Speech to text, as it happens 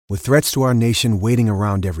With threats to our nation waiting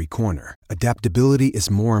around every corner, adaptability is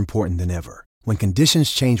more important than ever. When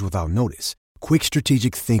conditions change without notice, quick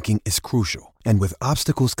strategic thinking is crucial. And with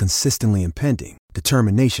obstacles consistently impending,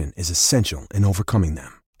 determination is essential in overcoming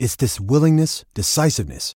them. It's this willingness,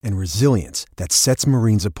 decisiveness, and resilience that sets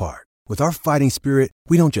Marines apart. With our fighting spirit,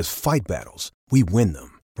 we don't just fight battles, we win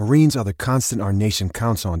them. Marines are the constant our nation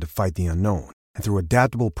counts on to fight the unknown. And through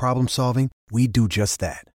adaptable problem solving, we do just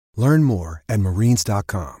that. Learn more at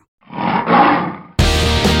marines.com.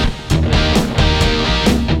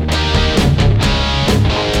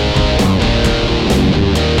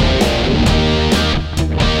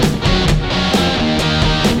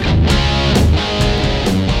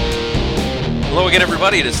 Hello again,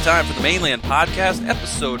 everybody. It is time for the Mainland Podcast,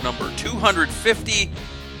 episode number 250.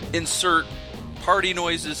 Insert party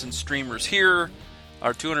noises and streamers here.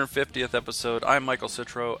 Our 250th episode. I'm Michael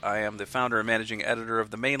Citro. I am the founder and managing editor of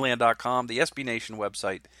themainland.com, the SB Nation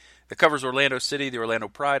website that covers Orlando City, the Orlando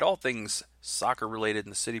Pride, all things soccer related in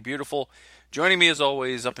the city. Beautiful. Joining me as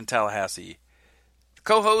always up in Tallahassee, the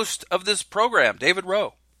co-host of this program, David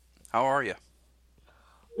Rowe. How are you?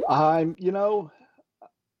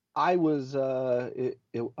 I was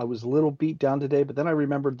I was a little beat down today, but then I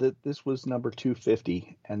remembered that this was number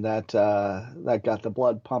 250, and that got the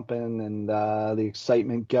blood pumping and the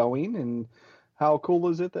excitement going. And how cool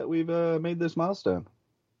is it that we've made this milestone?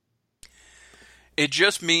 It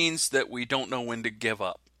just means that we don't know when to give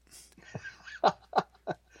up.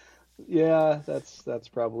 Yeah, that's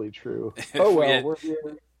probably true. We're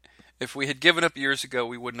here. If we had given up years ago,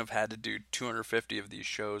 we wouldn't have had to do 250 of these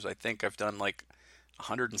shows. I think I've done like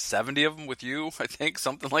 170 of them with you, I think,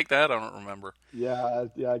 something like that. I don't remember. Yeah,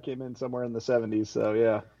 I came in somewhere in the 70s, so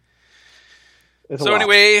yeah. So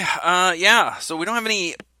anyway, so we don't have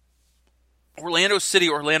any Orlando City,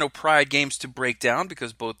 Orlando Pride games to break down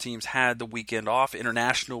because both teams had the weekend off,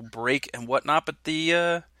 international break and whatnot, but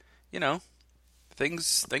things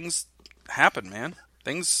happen, man.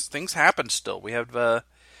 Things happen still. We have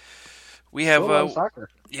soccer.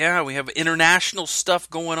 Yeah, we have international stuff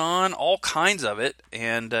going on, all kinds of it,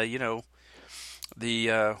 and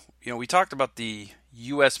we talked about the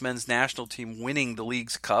U.S. men's national team winning the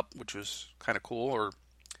League's Cup, which was kind of cool, or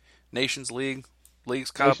Nations League, League's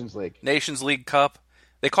Cup, Nations League Cup.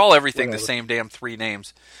 They call everything the same damn three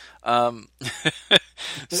names.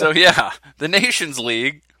 So yeah, the Nations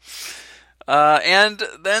League. And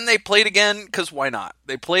then they played again, because why not?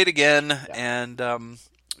 They played again, and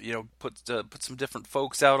put some different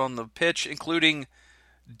folks out on the pitch, including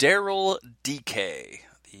Daryl DK,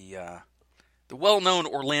 the well-known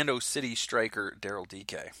Orlando City striker, Daryl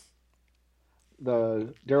DK.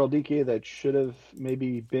 The Daryl DK that should have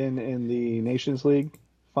maybe been in the Nations League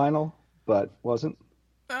final, but wasn't?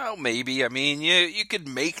 Oh, maybe. I mean, you could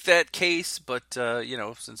make that case, but,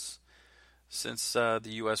 since the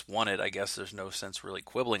U.S. won it, I guess there's no sense really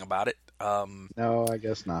quibbling about it. No, I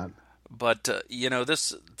guess not. But,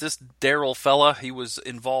 this Daryl fella, he was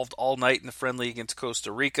involved all night in the friendly against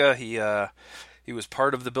Costa Rica. He was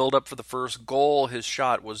part of the build-up for the first goal. His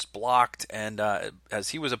shot was blocked, and as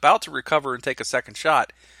he was about to recover and take a second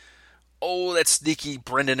shot, that sneaky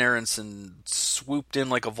Brendan Aronson swooped in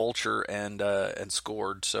like a vulture and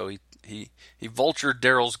scored. So he vultured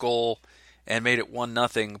Daryl's goal and made it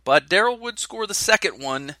 1-0. But Daryl would score the second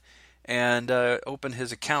one and open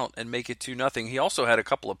his account and make it 2-0. He also had a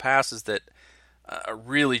couple of passes that are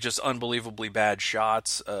really just unbelievably bad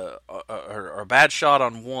shots, or a bad shot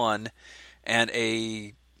on one, and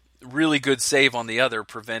a really good save on the other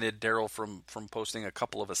prevented Daryl from posting a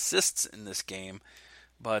couple of assists in this game.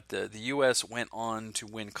 But the U.S. went on to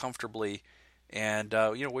win comfortably. And,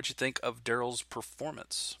 what'd you think of Daryl's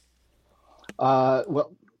performance?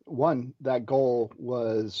 One, that goal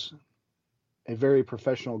was a very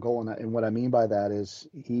professional goal, and what I mean by that is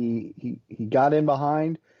he got in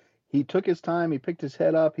behind, he took his time, he picked his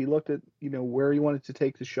head up, he looked at where he wanted to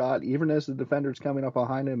take the shot, even as the defender's coming up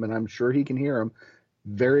behind him, and I'm sure he can hear him.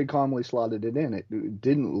 Very calmly slotted it in. It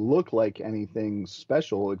didn't look like anything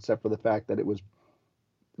special, except for the fact that it was,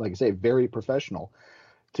 like I say, very professional.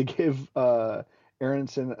 To give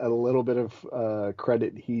Aronson a little bit of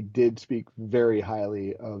credit, he did speak very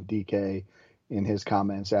highly of DK in his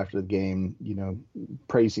comments after the game,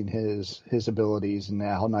 praising his abilities and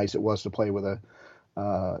how nice it was to play with a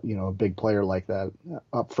big player like that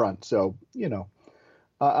up front. So,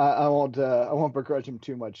 I won't begrudge him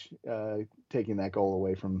too much taking that goal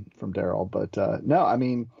away from Daryl. But no, I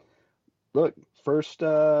mean, look, first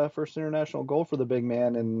international goal for the big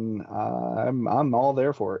man, and I'm all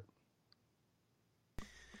there for it.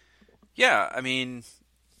 Yeah, I mean,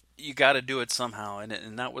 you got to do it somehow,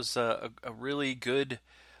 and that was a really good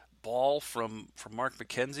ball from Mark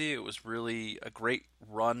McKenzie. It was really a great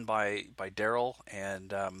run by Darryl,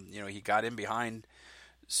 and he got in behind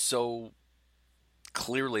so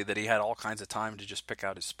clearly that he had all kinds of time to just pick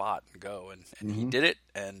out his spot and go, and he did it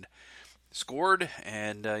and scored,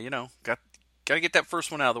 and got to get that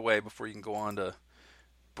first one out of the way before you can go on to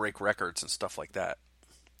break records and stuff like that.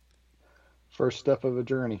 First step of a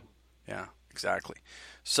journey. Yeah, exactly.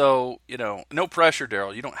 So, no pressure,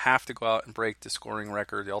 Darryl. You don't have to go out and break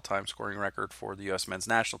the all-time scoring record for the U.S. men's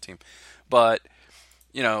national team. But,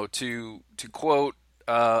 to quote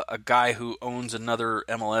a guy who owns another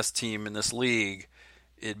MLS team in this league,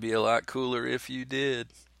 it'd be a lot cooler if you did.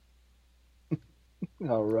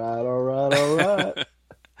 All right.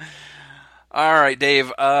 All right,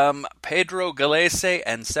 Dave. Pedro Galese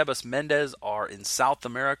and Sebas Mendez are in South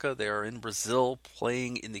America. They are in Brazil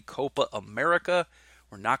playing in the Copa America.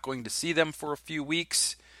 We're not going to see them for a few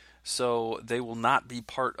weeks, so they will not be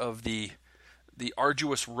part of the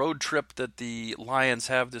arduous road trip that the Lions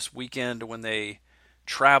have this weekend when they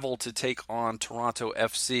travel to take on Toronto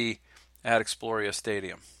FC at Exploria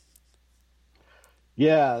Stadium.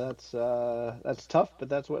 Yeah, that's tough, but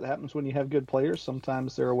that's what happens when you have good players.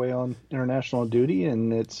 Sometimes they're away on international duty,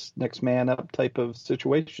 and it's next man up type of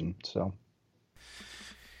situation. So,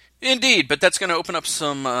 indeed, but that's going to open up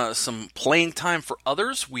some playing time for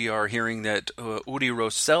others. We are hearing that Uri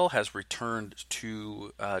Rosell has returned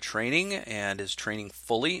to training and is training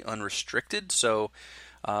fully unrestricted. So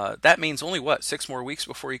that means only 6 more weeks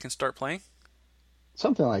before he can start playing.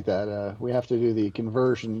 Something like that. We have to do the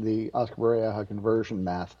conversion, the Oscar Borreja conversion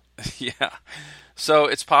math. Yeah. So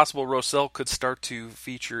it's possible Rosell could start to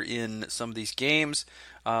feature in some of these games.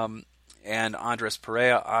 And Andres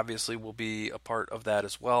Perea obviously will be a part of that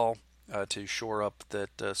as well to shore up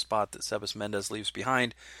that spot that Sebas Mendez leaves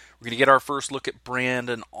behind. We're going to get our first look at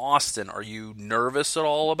Brandon Austin. Are you nervous at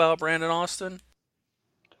all about Brandon Austin?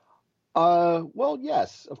 Well,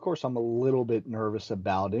 yes, of course, I'm a little bit nervous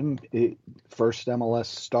about him. First MLS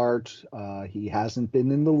start. He hasn't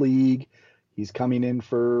been in the league. He's coming in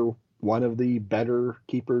for one of the better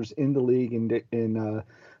keepers in the league in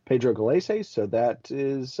Pedro Galese. So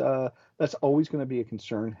that's always going to be a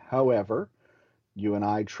concern. However, you and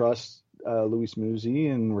I trust Luis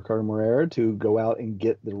Muzzi and Ricardo Moreira to go out and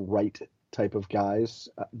get the right type of guys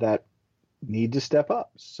that need to step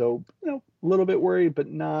up. So, a little bit worried, but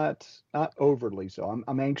not overly so.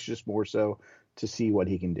 I'm anxious more so to see what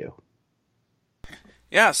he can do.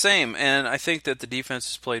 Yeah, same. And I think that the defense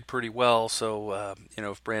has played pretty well. So,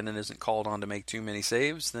 if Brandon isn't called on to make too many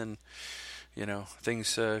saves, then,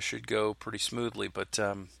 things should go pretty smoothly. But,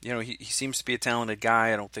 he seems to be a talented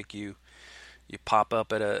guy. I don't think you pop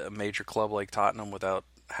up at a major club like Tottenham without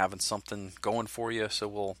having something going for you. So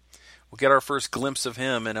we'll get our first glimpse of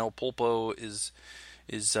him, and El Pulpo is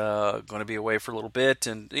going to be away for a little bit.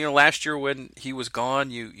 And last year when he was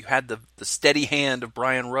gone, you had the steady hand of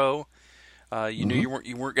Brian Rowe. You knew you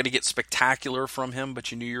weren't going to get spectacular from him,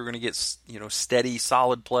 but you knew you were going to get steady,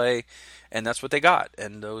 solid play, and that's what they got.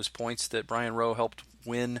 And those points that Brian Rowe helped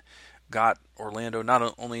win got Orlando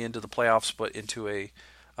not only into the playoffs but into a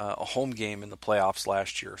home game in the playoffs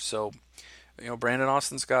last year. So Brandon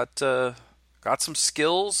Austin's got some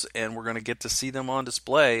skills, and we're going to get to see them on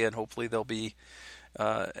display, and hopefully they'll be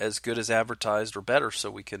as good as advertised or better, so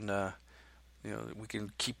we can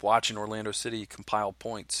keep watching Orlando City compile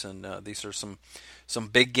points. And these are some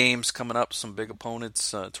big games coming up, some big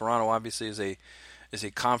opponents. Toronto obviously is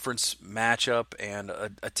a conference matchup and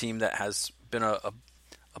a team that has been a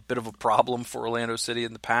bit of a problem for Orlando City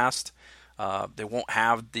in the past. They won't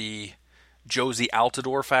have the Josie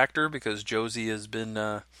Altidore factor because Josie has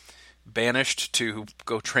been banished to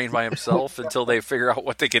go train by himself until they figure out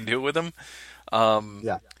what they can do with him.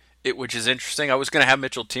 Which is interesting. I was going to have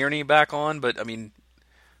Mitchell Tierney back on, but I mean,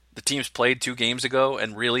 the team's played 2 games ago,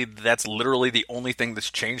 and really that's literally the only thing that's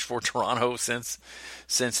changed for Toronto since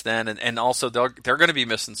then. And also they're going to be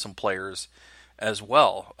missing some players as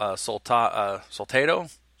well. Soltado.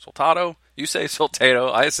 You say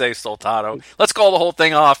Soltado, I say Soltado. Let's call the whole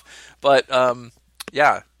thing off. But their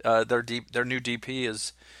new DP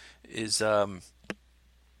is he's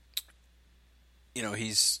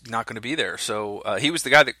not going to be there. So he was the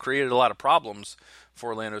guy that created a lot of problems for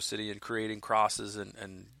Orlando City in creating crosses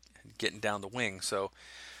and getting down the wing. So,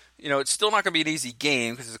 it's still not going to be an easy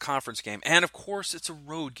game because it's a conference game. And, of course, it's a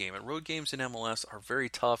road game. And road games in MLS are very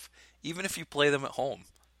tough, even if you play them at home.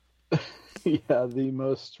 Yeah, the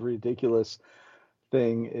most ridiculous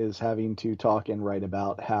thing is having to talk and write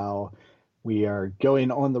about how we are going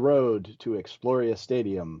on the road to Exploria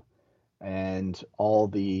Stadium and all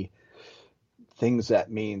the things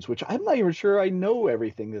that means, which I'm not even sure I know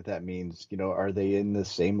everything that means. Are they in the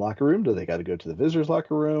same locker room? Do they got to go to the visitors'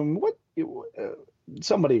 locker room?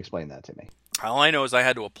 Somebody explain that to me. All I know is I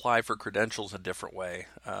had to apply for credentials a different way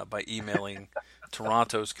by emailing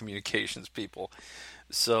Toronto's communications people.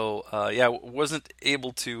 So, wasn't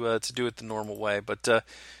able to do it the normal way. But, the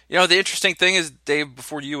interesting thing is, Dave,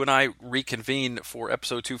 before you and I reconvene for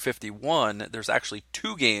episode 251, there's actually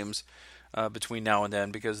 2 games between now and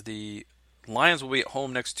then, because the Lions will be at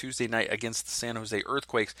home next Tuesday night against the San Jose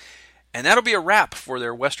Earthquakes, and that'll be a wrap for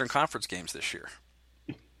their Western Conference games this year.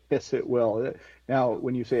 Yes, it will. Now,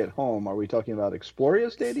 when you say at home, are we talking about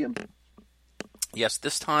Exploria Stadium? Yes,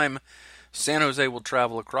 this time San Jose will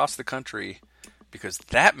travel across the country, because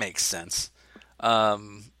that makes sense.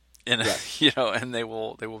 And they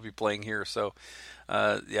will be playing here. So,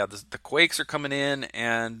 the Quakes are coming in,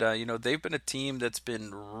 and they've been a team that's been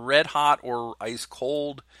red hot or ice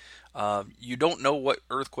cold. You don't know what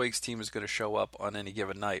Earthquakes team is going to show up on any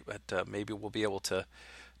given night, but maybe we'll be able to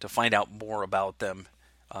find out more about them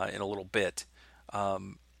in a little bit.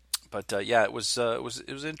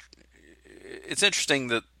 It's interesting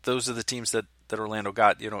that those are the teams that Orlando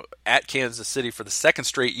got, at Kansas City for the second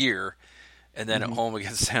straight year, and then at home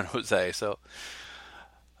against San Jose. So,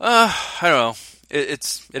 I don't know.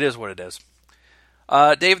 It is what it is.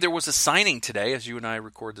 Dave, there was a signing today, as you and I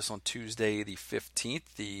record this on Tuesday the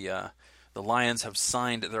 15th. The Lions have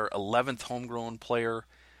signed their 11th homegrown player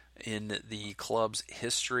in the club's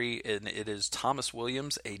history, and it is Thomas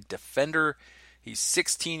Williams, a defender. He's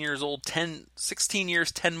 16 years old, 16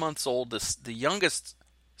 years, 10 months old, the youngest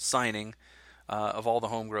signing of all the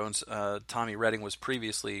homegrowns. Tommy Redding was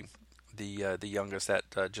previously the youngest at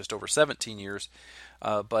just over 17 years,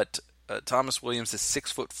 but Thomas Williams is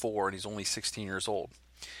 6'4", and he's only 16 years old.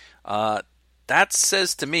 That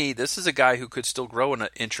says to me this is a guy who could still grow an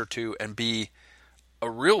inch or two and be a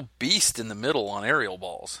real beast in the middle on aerial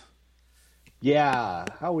balls. Yeah,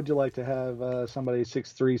 how would you like to have somebody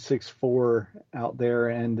 6'3", 6'4" out there?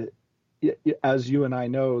 And as you and I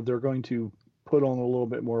know, they're going to put on a little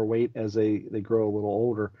bit more weight as they grow a little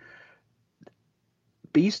older.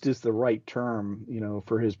 Beast is the right term,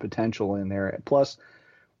 for his potential in there. Plus,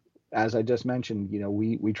 as I just mentioned,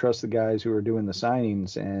 we trust the guys who are doing the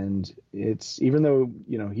signings, and it's, even though,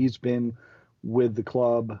 he's been with the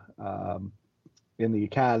club in the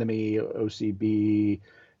academy, OCB,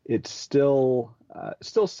 it still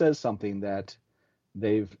says something that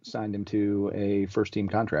they've signed him to a first-team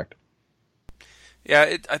contract.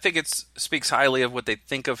 Yeah, I think it speaks highly of what they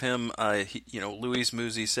think of him. Luis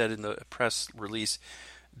Muzi said in the press release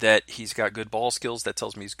that he's got good ball skills. That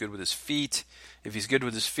tells me he's good with his feet. If he's good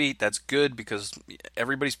with his feet, that's good, because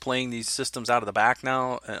everybody's playing these systems out of the back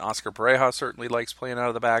now. And Oscar Pareja certainly likes playing out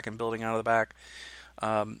of the back and building out of the back.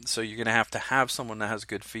 So you're going to have someone that has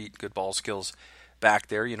good feet, good ball skills back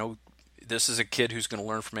there. This is a kid who's going to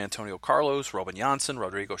learn from Antonio Carlos, Robin Janssen,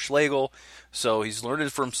 Rodrigo Schlegel. So he's learning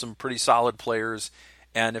from some pretty solid players.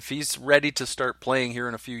 And if he's ready to start playing here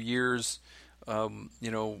in a few years,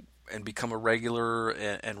 and become a regular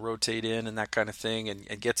and rotate in and that kind of thing,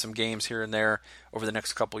 and get some games here and there over the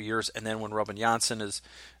next couple of years, and then when Robin Janssen is,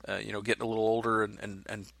 getting a little older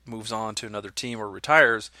and moves on to another team or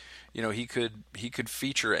retires, he could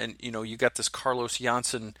feature. And you got this Carlos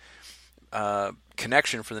Janssen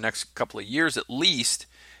connection for the next couple of years at least,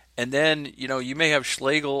 and then you may have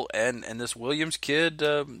Schlegel and this Williams kid,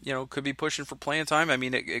 could be pushing for playing time. I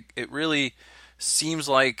mean, it really seems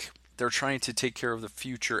like they're trying to take care of the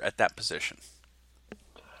future at that position.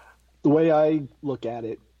 The way I look at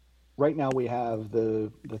it, right now we have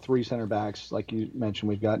the 3 center backs, like you mentioned.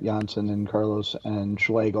 We've got Janssen and Carlos and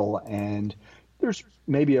Schlegel, and there's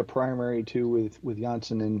maybe a primary 2 with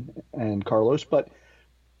Janssen and Carlos, but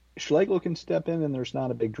Schlegel can step in and there's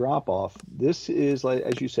not a big drop off. This is, like,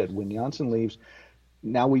 as you said, when Janssen leaves,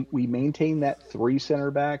 now we maintain that 3 center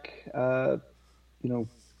back,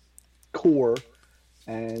 core,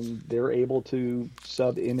 and they're able to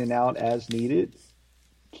sub in and out as needed,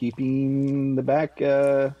 keeping the back,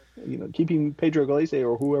 keeping Pedro Galese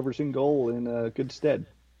or whoever's in goal in good stead.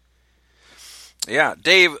 Yeah,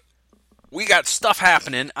 Dave, we got stuff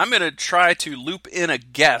happening. I'm going to try to loop in a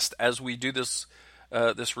guest as we do this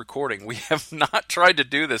recording. We have not tried to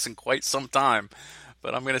do this in quite some time,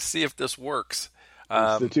 but I'm going to see if this works.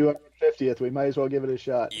 It's the 250th. We might as well give it a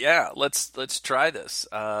shot. Yeah, let's try this.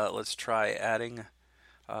 Let's try adding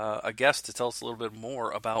a guest to tell us a little bit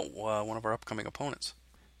more about one of our upcoming opponents.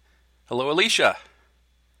 Hello, Alicia.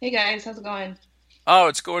 Hey guys, how's it going? Oh,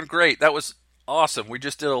 it's going great. That was awesome. We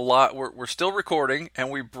just did a lot. We're still recording, and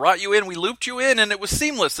we brought you in. We looped you in, and it was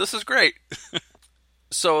seamless. This is great.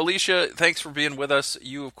 So, Alicia, thanks for being with us.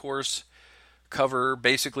 You, of course, cover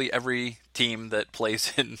basically every team that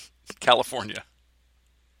plays in California.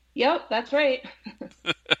 Yep, that's right.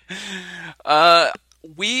 Uh,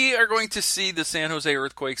 we are going to see the San Jose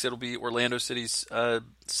Earthquakes. It'll be Orlando City's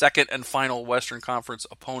second and final Western Conference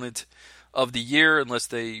opponent of the year, unless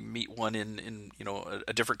they meet one in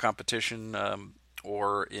a different competition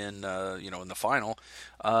or in in the final.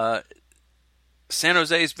 San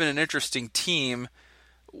Jose has been an interesting team.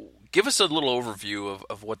 Give us a little overview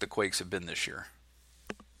of what the Quakes have been this year.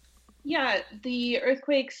 Yeah, the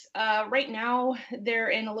Earthquakes, right now, they're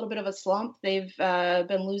in a little bit of a slump. They've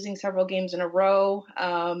been losing several games in a row,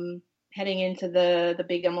 heading into the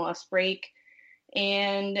big MLS break.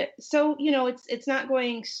 And so, it's not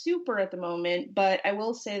going super at the moment, but I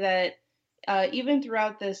will say that even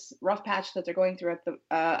throughout this rough patch that they're going through at the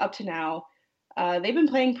up to now, they've been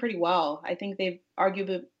playing pretty well. I think they've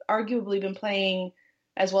arguably been playing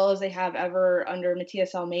as well as they have ever under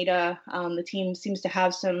Matias Almeida. The team seems to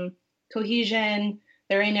have some cohesion.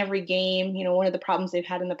 They're in every game. One of the problems they've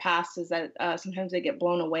had in the past is that sometimes they get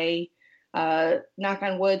blown away. Knock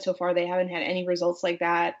on wood, so far they haven't had any results like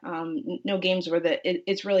that. No games where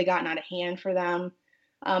it's really gotten out of hand for them.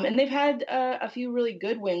 And they've had a few really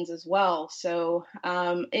good wins as well. So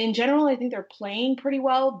in general, I think they're playing pretty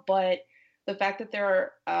well, but the fact that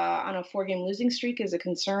they're on a 4-game losing streak is a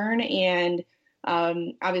concern, and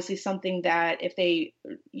obviously something that if they,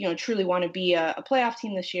 truly want to be a playoff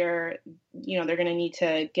team this year, they're going to need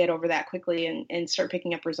to get over that quickly and start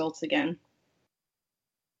picking up results again.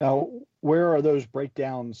 Now, where are those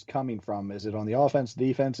breakdowns coming from? Is it on the offense,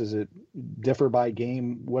 defense? Is it differ by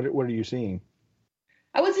game? What are you seeing?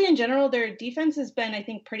 I would say in general, their defense has been, I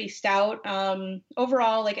think, pretty stout.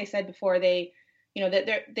 Overall, like I said before, they've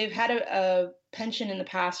had a penchant in the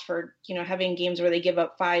past for, having games where they give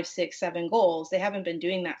up 5, 6, 7 goals. They haven't been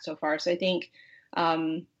doing that so far. So I think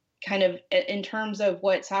kind of in terms of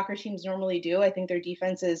what soccer teams normally do, I think their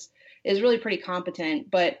defense is really pretty competent.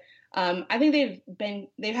 But I think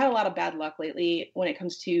they've had a lot of bad luck lately when it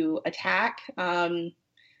comes to attack.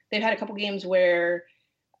 They've had a couple games where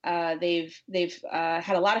they've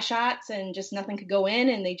had a lot of shots and just nothing could go in,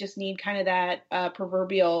 and they just need kind of that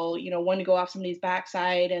proverbial, one to go off somebody's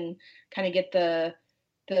backside and kind of get the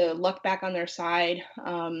luck back on their side.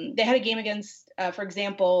 They had a game against, for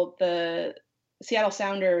example, the Seattle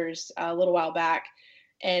Sounders a little while back,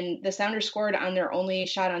 and the Sounders scored on their only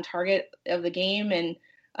shot on target of the game, and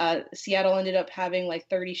Seattle ended up having like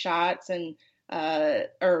 30 shots, and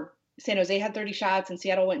or San Jose had 30 shots, and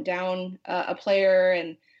Seattle went down a player.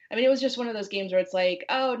 And I mean, it was just one of those games where it's like,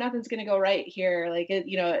 oh, nothing's going to go right here. Like,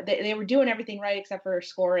 they were doing everything right except for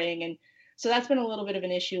scoring. And so that's been a little bit of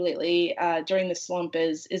an issue lately during the slump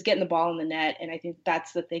is getting the ball in the net. And I think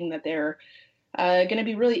that's the thing that they're going to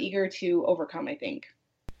be really eager to overcome, I think.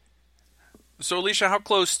 So, Alicia, how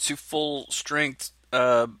close to full strength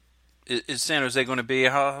is San Jose going to be?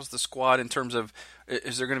 How's the squad in terms of,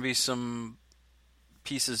 is there going to be some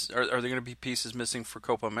pieces, are there going to be pieces missing for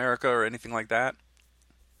Copa America or anything like that?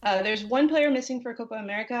 There's one player missing for Copa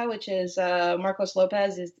America, which is Marcos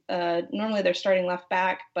Lopez. Is normally their starting left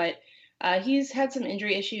back, but he's had some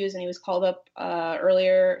injury issues and he was called up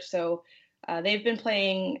earlier. So they've been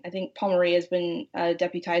playing. I think Paul Marie has been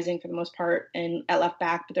deputizing for the most part at left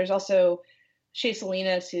back. But there's also Shea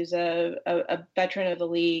Salinas, who's a veteran of the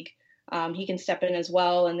league. He can step in as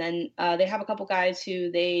well. And then they have a couple guys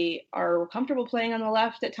who they are comfortable playing on the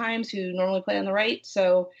left at times who normally play on the right.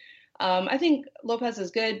 So I think Lopez is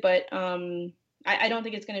good, but I don't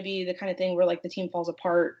think it's going to be the kind of thing where like the team falls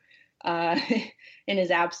apart in his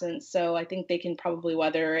absence. So I think they can probably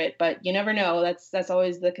weather it, but you never know. That's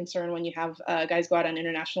always the concern when you have guys go out on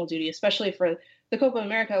international duty, especially for the Copa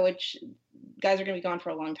America, which guys are going to be gone for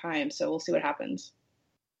a long time. So we'll see what happens.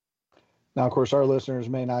 Now, of course, our listeners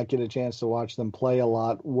may not get a chance to watch them play a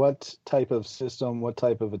lot. What type of system, what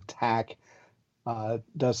type of attack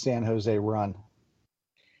does San Jose run?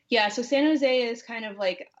 Yeah, so San Jose is kind of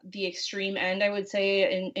like the extreme end, I would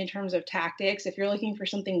say, in terms of tactics. If you're looking for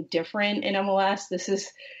something different in MLS, this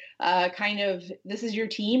is this is your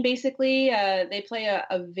team, basically. They play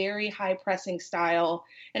a very high pressing style.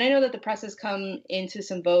 And I know that the press has come into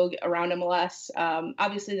some vogue around MLS.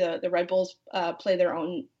 Obviously, the Red Bulls play their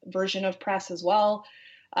own version of press as well.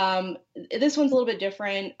 This one's a little bit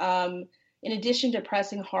different. In addition to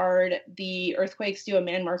pressing hard, the Earthquakes do a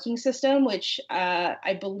man marking system, which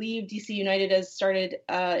I believe DC United has started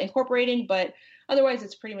incorporating, but otherwise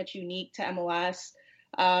it's pretty much unique to MLS.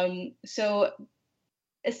 So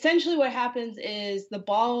essentially what happens is the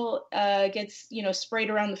ball gets, sprayed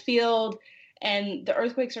around the field, and the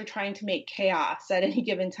Earthquakes are trying to make chaos at any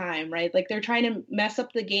given time, right? Like they're trying to mess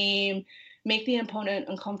up the game, make the opponent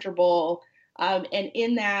uncomfortable. And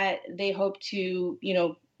in that, they hope to,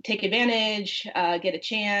 take advantage, get a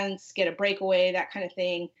chance, get a breakaway, that kind of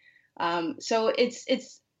thing. So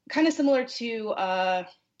it's kind of similar to an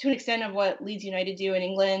extent of what Leeds United do in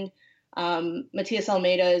England. Matias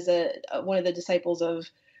Almeida is one of the disciples of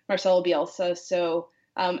Marcelo Bielsa. So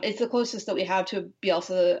it's the closest that we have to a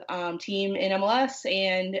Bielsa team in MLS.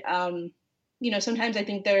 And, sometimes I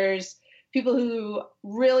think there's people who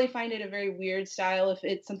really find it a very weird style if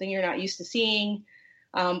it's something you're not used to seeing.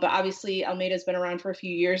 But obviously Almeida's been around for a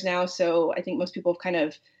few years now. So I think most people have kind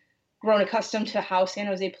of grown accustomed to how San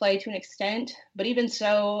Jose play to an extent. But even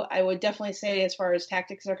so, I would definitely say as far as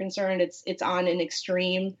tactics are concerned, it's on an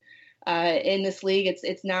extreme. In this league,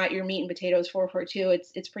 it's not your meat and potatoes 4-4-2.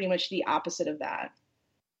 It's pretty much the opposite of that.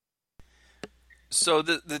 So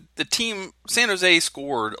the team, San Jose,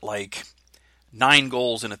 scored like 9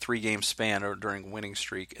 goals in a 3-game span or during a winning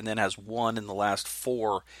streak, and then has 1 in the last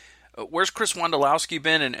 4. Where's Chris Wondolowski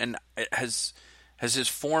been, and has his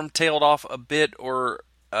form tailed off a bit, or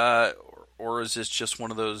is this just one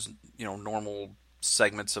of those normal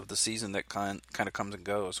segments of the season that kind of comes and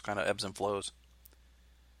goes, kind of ebbs and flows?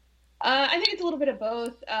 I think it's a little bit of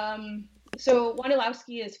both. So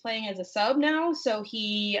Wondolowski is playing as a sub now, so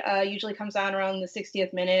he usually comes on around the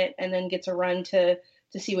 60th minute and then gets a run to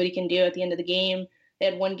see what he can do at the end of the game. They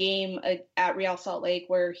had one game at Real Salt Lake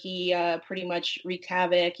where he pretty much wreaked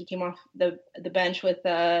havoc. He came off the bench with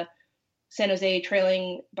San Jose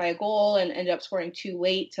trailing by a goal and ended up scoring too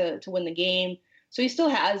late to win the game. So he still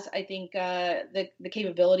has, I think, the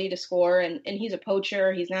capability to score, and he's a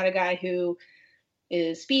poacher. He's not a guy who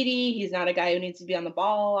is speedy. He's not a guy who needs to be on the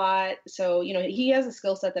ball a lot. So, he has a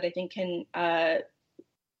skill set that I think can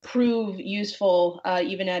prove useful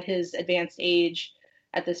even at his advanced age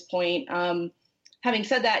at this point. Having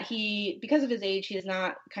said that, because of his age, he is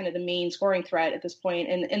not kind of the main scoring threat at this point.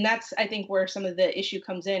 And that's, I think, where some of the issue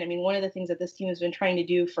comes in. I mean, one of the things that this team has been trying to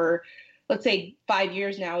do for, let's say, 5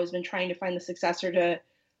 years now has been trying to find the successor to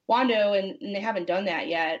Wondo, and they haven't done that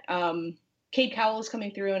yet. Cade Cowell is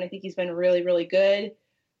coming through, and I think he's been really, really good.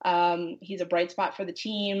 He's a bright spot for the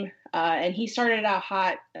team, and he started out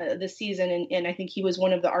hot this season, and I think he was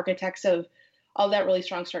one of the architects of that really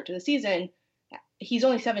strong start to the season. He's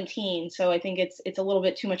only 17, so I think it's a little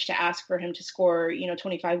bit too much to ask for him to score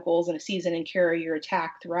 25 goals in a season and carry your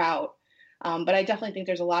attack throughout. But I definitely think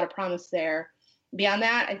there's a lot of promise there. Beyond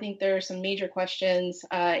that, I think there are some major questions.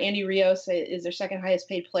 Andy Rios is their second highest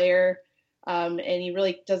paid player. And he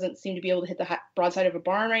really doesn't seem to be able to hit the broadside of a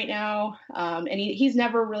barn right now. And he's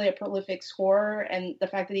never really a prolific scorer. And the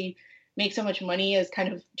fact that he makes so much money has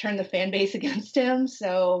kind of turned the fan base against him.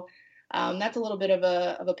 So that's a little bit of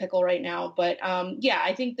a pickle right now. But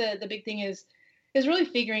I think the big thing is really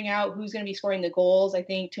figuring out who's going to be scoring the goals. I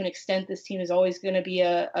think to an extent this team is always going to be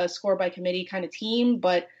a score by committee kind of team,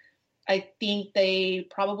 but I think they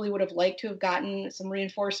probably would have liked to have gotten some more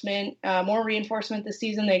reinforcement this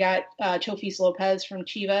season. They got Chofis Lopez from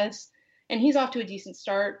Chivas, and he's off to a decent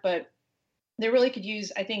start, but they really could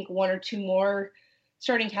use, I think, 1 or 2 more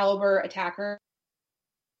starting caliber attackers,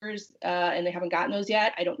 and they haven't gotten those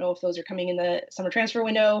yet. I don't know if those are coming in the summer transfer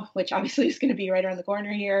window, which obviously is going to be right around the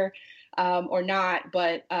corner here, or not,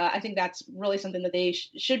 but I think that's really something that they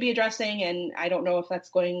should be addressing, and I don't know if that's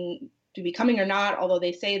going to be coming or not, although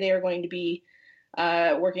they say they are going to be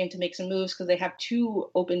working to make some moves because they have 2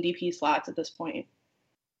 open DP slots at this point.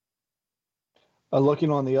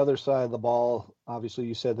 Looking on the other side of the ball, obviously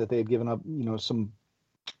you said that they had given up, some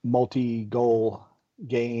multi-goal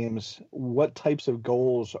games. What types of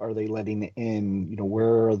goals are they letting in?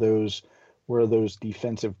 Where are those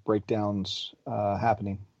defensive breakdowns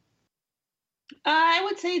happening? I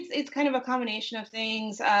would say it's kind of a combination of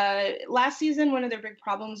things. Last season, one of their big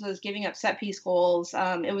problems was giving up set piece goals.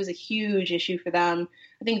 It was a huge issue for them.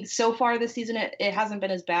 I think so far this season, it hasn't been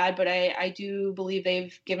as bad, but I do believe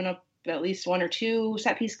they've given up at least 1 or 2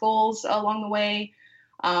 set piece goals along the way.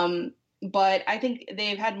 But I think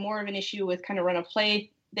they've had more of an issue with kind of run of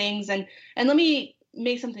play things. And let me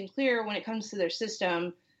make something clear when it comes to their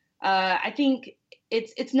system. I think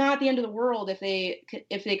it's not the end of the world if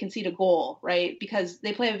they concede a goal, right? Because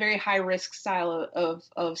they play a very high risk style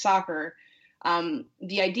of soccer.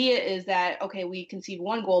 The idea is that, okay, we concede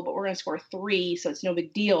 1 goal, but we're going to score 3, so it's no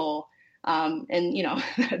big deal. And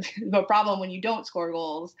that's the problem when you don't score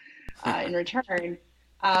goals in return.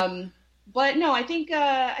 But no, I think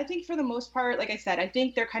for the most part, like I said, I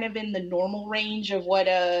think they're kind of in the normal range of what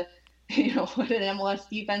what an MLS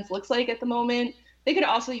defense looks like at the moment. They could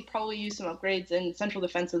also probably use some upgrades in central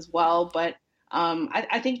defense as well, but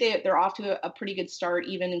I think they're off to a pretty good start,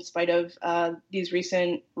 even in spite of these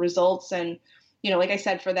recent results. And, like I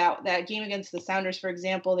said, for that game against the Sounders, for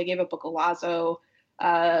example, they gave up a golazo.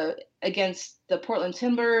 Against the Portland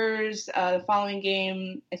Timbers, the following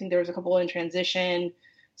game, I think there was a couple in transition.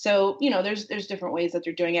 So, there's different ways that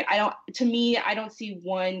they're doing it. To me, I don't see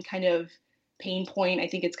one kind of pain point. I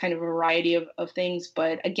think it's kind of a variety of things.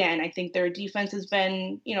 But again, I think their defense has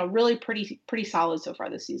been, really pretty solid so far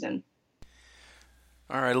this season.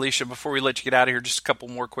 All right, Alicia, before we let you get out of here, just a couple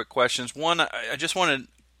more quick questions. One, I just want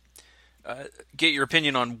to get your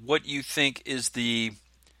opinion on what you think is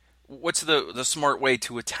what's the smart way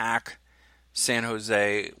to attack San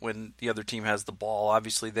Jose when the other team has the ball.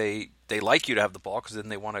 Obviously, they like you to have the ball because then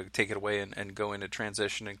they want to take it away and go into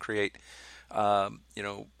transition and create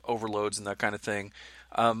overloads and that kind of thing.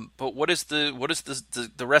 But what is the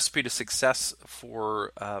recipe to success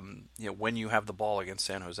for when you have the ball against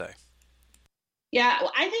San Jose? Yeah,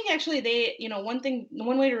 well, I think actually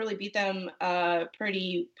one way to really beat them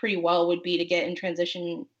pretty well would be to get in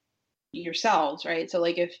transition yourselves, right? So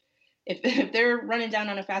like if they're running down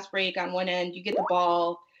on a fast break on one end, you get the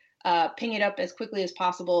ball, ping it up as quickly as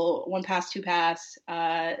possible, one pass, two pass,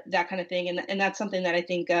 that kind of thing. And that's something that I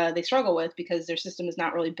think they struggle with because their system is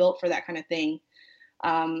not really built for that kind of thing.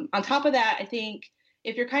 On top of that, I think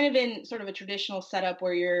if you're kind of in sort of a traditional setup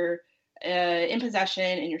where you're in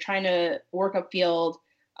possession and you're trying to work upfield,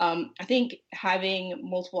 I think having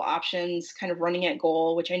multiple options kind of running at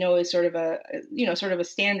goal, which I know is sort of a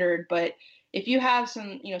standard, but if you have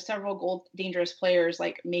several goal dangerous players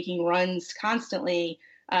like making runs constantly,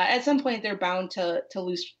 at some point they're bound to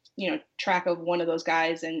lose, track of one of those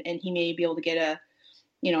guys, and he may be able to get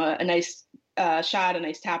a nice shot, a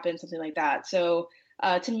nice tap in, something like that. So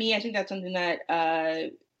to me, I think that's something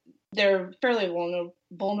that they're fairly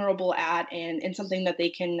vulnerable at, and something that they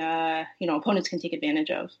can, opponents can take advantage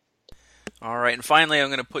of. All right, and finally, I'm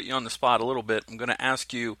going to put you on the spot a little bit. I'm going to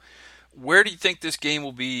ask you, where do you think this game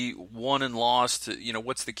will be won and lost?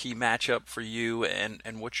 What's the key matchup for you, and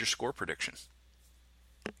what's your score prediction?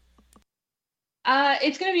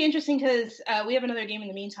 It's going to be interesting because we have another game in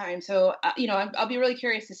the meantime. So, I'll be really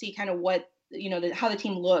curious to see kind of what, how the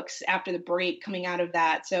team looks after the break coming out of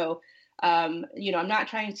that. So, I'm not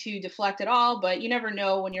trying to deflect at all, but you never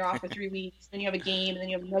know when you're off for 3 weeks, then you have a game, and then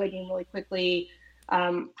you have another game really quickly,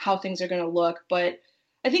 how things are going to look. But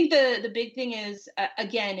I think the big thing is,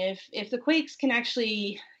 again, if the Quakes can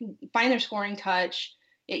actually find their scoring touch,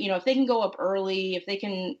 if they can go up early, if they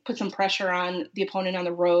can put some pressure on the opponent on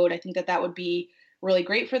the road, I think that would be really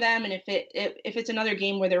great for them. And if it's another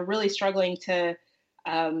game where they're really struggling to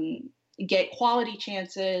get quality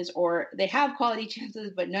chances, or they have quality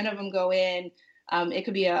chances but none of them go in, it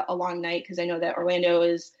could be a long night, because I know that Orlando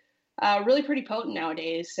is really pretty potent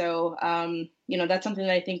nowadays. So, that's something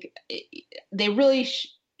that I think they really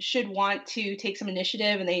should want to take some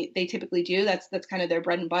initiative, and they typically do. That's kind of their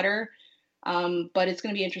bread and butter. But it's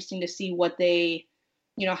going to be interesting to see what they,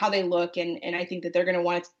 how they look. And I think that they're going to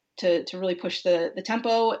want to really push the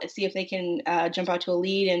tempo, see if they can jump out to a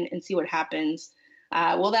lead and see what happens.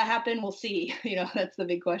 Will that happen? We'll see. That's the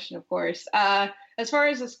big question, of course. As far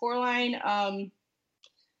as the scoreline, I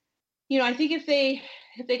think if they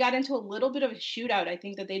got into a little bit of a shootout, I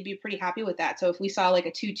think that they'd be pretty happy with that. So if we saw like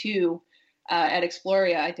a 2-2 at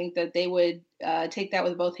Exploria, I think that they would take that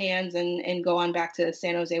with both hands and go on back to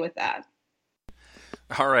San Jose with that.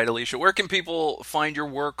 All right, Alicia, where can people find your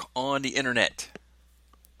work on the internet?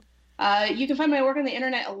 You can find my work on the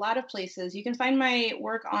internet a lot of places. You can find my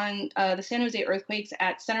work on the San Jose Earthquakes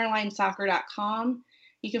at centerlinesoccer.com.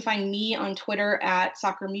 You can find me on Twitter at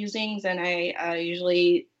Soccer Musings, and I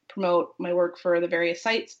usually promote my work for the various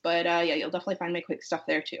sites. But you'll definitely find my quick stuff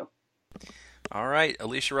there too. All right,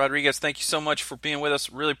 Alicia Rodriguez, thank you so much for being with us.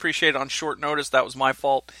 Really appreciate it on short notice. That was my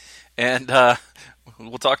fault. And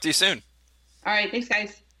we'll talk to you soon. All right, thanks,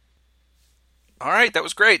 guys. All right, that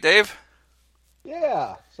was great, Dave.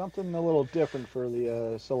 Yeah, something a little different for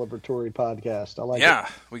the celebratory podcast. I like it. Yeah,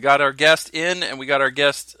 we got our guest in, and we got our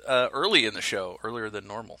guest early in the show, earlier than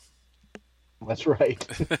normal. That's right.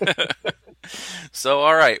 So,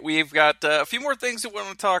 all right, we've got a few more things that we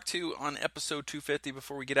want to talk to on episode 250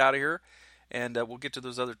 before we get out of here, and we'll get to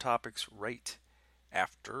those other topics right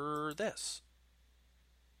after this.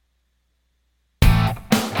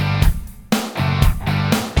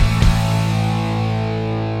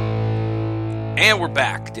 And we're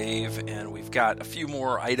back, Dave, and we've got a few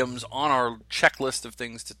more items on our checklist of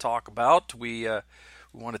things to talk about. We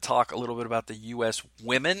want to talk a little bit about the U.S.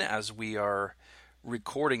 women as we are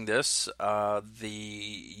recording this. The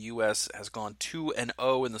U.S. has gone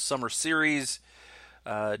 2-0 in the summer series.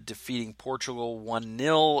 defeating Portugal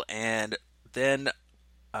 1-0, and then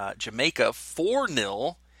Jamaica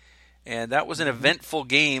 4-0. And that was an eventful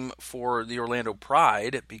game for the Orlando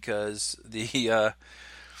Pride because the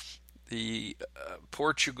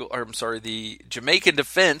Jamaican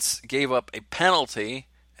defense gave up a penalty,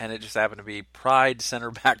 and it just happened to be Pride center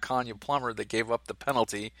back Kanya Plummer that gave up the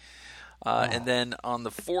penalty. And then on the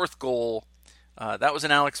fourth goal, that was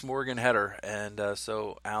an Alex Morgan header, and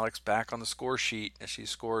so Alex back on the score sheet. She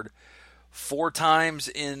scored 4 times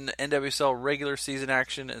in NWSL regular season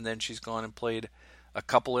action, and then she's gone and played a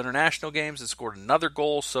couple international games and scored another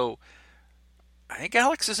goal. So I think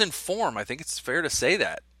Alex is in form. I think it's fair to say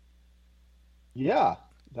that. Yeah,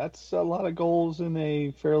 that's a lot of goals in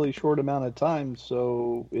a fairly short amount of time.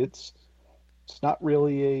 So it's not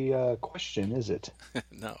really a question, is it?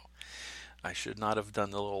 No. I should not have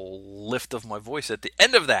done the little lift of my voice at the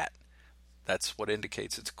end of that. That's what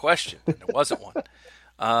indicates it's a question, and it wasn't one.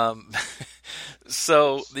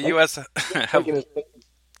 So the U.S. have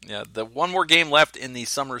the one more game left in the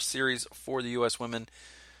summer series for the U.S. women.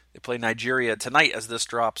 They play Nigeria tonight as this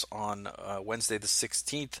drops on Wednesday the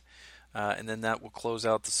 16th, and then that will close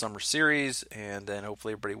out the summer series, and then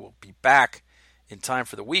hopefully everybody will be back in time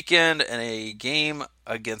for the weekend, and a game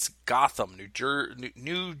against Gotham, New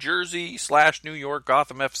Jersey/New York,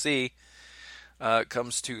 Gotham FC,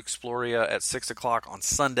 comes to Exploria at 6 o'clock on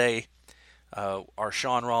Sunday. Our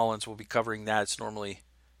Sean Rollins will be covering that. It's normally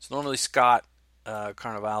Scott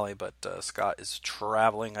Carnevale, but Scott is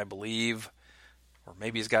traveling, I believe, or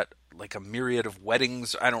maybe he's got like a myriad of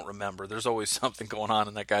weddings. I don't remember. There's always something going on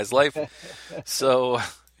in that guy's life. So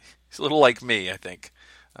he's a little like me, I think.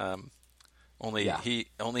 Only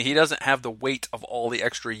he doesn't have the weight of all the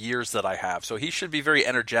extra years that I have. So he should be very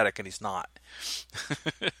energetic, and he's not.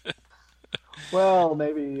 Well,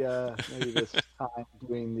 maybe this time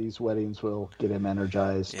doing these weddings will get him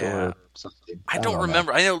energized or something. I don't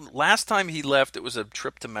remember. I know last time he left, it was a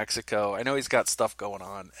trip to Mexico. I know he's got stuff going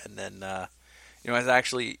on, and then he's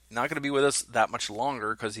actually not going to be with us that much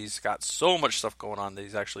longer because he's got so much stuff going on that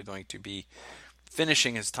he's actually going to be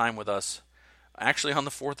finishing his time with us. Actually, on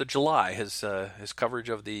the 4th of July, his coverage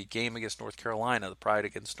of the game against North Carolina, the Pride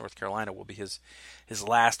against North Carolina, will be his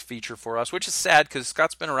last feature for us, which is sad because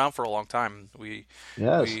Scott's been around for a long time. We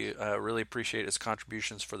really appreciate his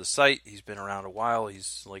contributions for the site. He's been around a while.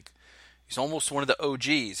 He's almost one of the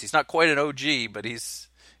OGs. He's not quite an OG, but he's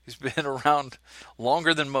been around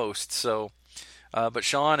longer than most. So, but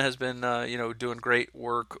Sean has been doing great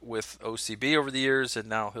work with OCB over the years, and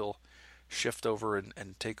now he'll shift over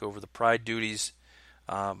and take over the Pride duties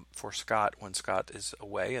for Scott when Scott is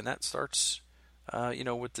away, and that starts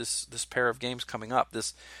with this pair of games coming up.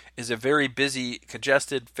 This is a very busy,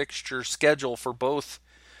 congested fixture schedule for both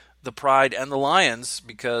the Pride and the Lions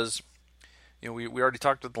because we already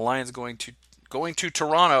talked about the Lions going to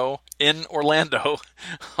Toronto in Orlando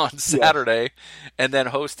on Saturday, and then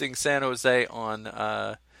hosting San Jose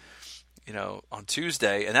on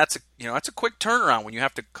Tuesday, and that's a quick turnaround when you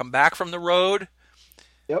have to come back from the road,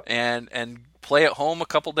 and play at home a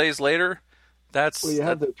couple days later. You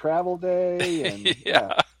have the travel day, and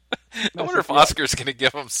I wonder if Oscar's going to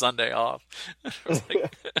give him Sunday off.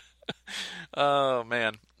 Oh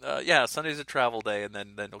man, Sunday's a travel day, and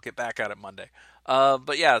then we'll get back at it Monday.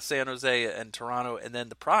 But San Jose and Toronto, and then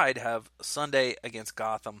the Pride have Sunday against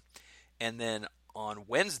Gotham, and then on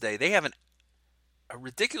Wednesday they have a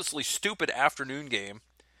ridiculously stupid afternoon game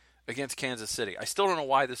against Kansas City. I still don't know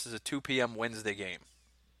why this is a 2 p.m. Wednesday game.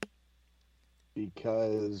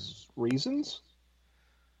 Because reasons?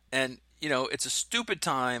 And, it's a stupid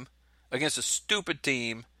time against a stupid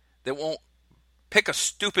team that won't pick a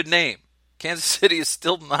stupid name. Kansas City is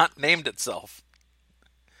still not named itself.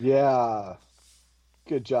 Yeah.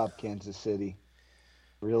 Good job, Kansas City.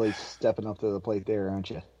 Really stepping up to the plate there, aren't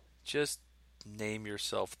you? Just name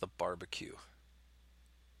yourself the Barbecue.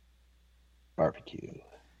 Barbecue.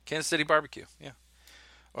 Kansas City Barbecue, yeah.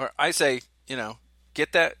 Or I say,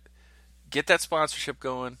 get that sponsorship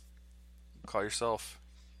going. Call yourself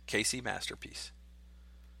KC Masterpiece.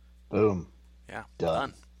 Boom. Yeah,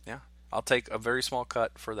 done. Yeah, I'll take a very small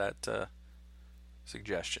cut for that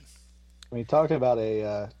suggestion. I mean, talk about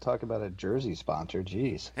a jersey sponsor.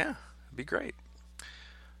 Jeez. Yeah, it'd be great.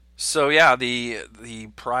 So the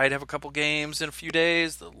Pride have a couple games in a few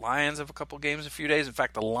days. The Lions have a couple games in a few days. In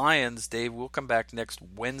fact, the Lions, Dave, we'll come back next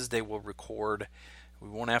Wednesday. We'll record. We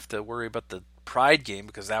won't have to worry about the Pride game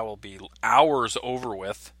because that will be hours over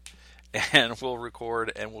with. And we'll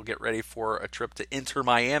record and we'll get ready for a trip to Inter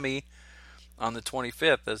Miami on the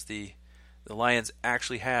 25th as the Lions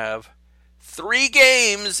actually have 3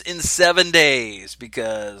 games in 7 days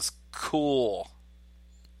because cool.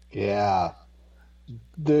 Yeah.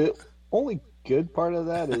 The only good part of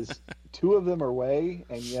that is two of them are away,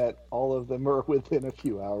 and yet all of them are within a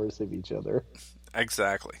few hours of each other.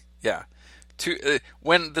 Exactly. Yeah.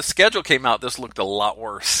 When the schedule came out, this looked a lot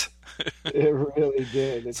worse. It really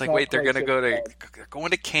did. It's It's like, not wait, they're quite going to so go to bad.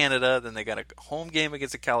 going to Canada, then they got a home game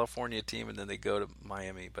against a California team, and then they go to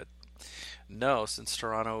Miami. But no, since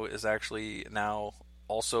Toronto is actually now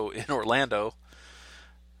also in Orlando,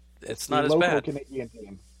 It's it's the not as local bad. Canadian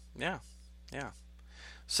team. Yeah, yeah.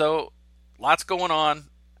 So lots going on.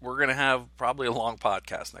 We're going to have probably a long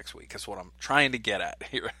podcast next week. That's what I'm trying to get at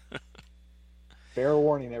here. Fair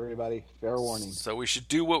warning, everybody. Fair warning. So we should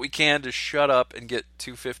do what we can to shut up and get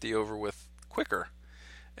 250 over with quicker.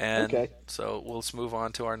 And Okay. so let's move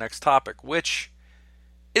on to our next topic, which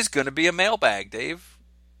is going to be a mailbag, Dave.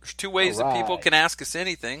 There's two All ways that people right. can ask us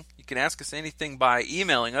anything. You can ask us anything by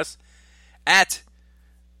emailing us at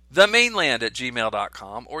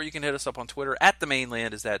themainland@gmail.com, or you can hit us up on Twitter at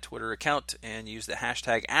themainland is that Twitter account, and use the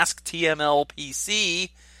hashtag AskTMLPC.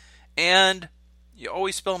 And you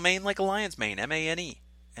always spell Maine like a lion's mane, M-A-N-E.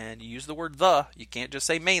 And you use the word the. You can't just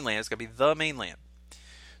say mainland. It's got to be the mainland.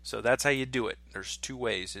 So that's how you do it. There's two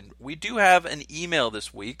ways. And we do have an email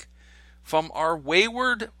this week from our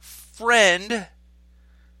wayward friend,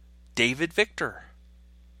 David Victor.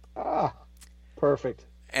 Ah, perfect.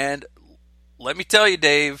 And let me tell you,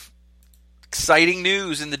 Dave, exciting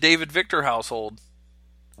news in the David Victor household.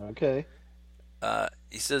 Okay.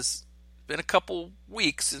 He says, it's been a couple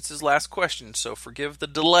weeks since his last question, so forgive the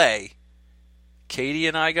delay. Katie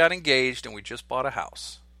and I got engaged, and we just bought a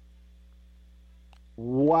house.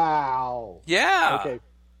 Wow. Yeah. Okay.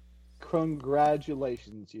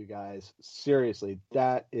 Congratulations, you guys. Seriously,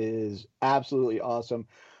 that is absolutely awesome.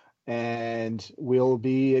 And we'll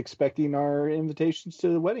be expecting our invitations to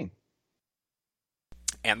the wedding.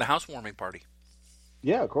 And the housewarming party.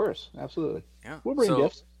 Yeah, of course. Absolutely. Yeah. We'll bring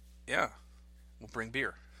gifts. Yeah. We'll bring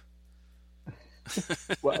beer.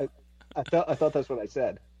 Well, I thought that's what I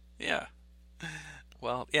said. Yeah.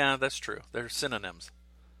 Well, yeah, that's true. They're synonyms.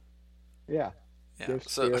 Yeah. Yeah.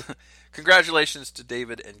 Gifts, So, beer. congratulations to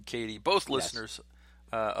David and Katie, both Yes. listeners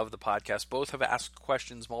of the podcast. Both have asked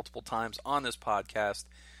questions multiple times on this podcast.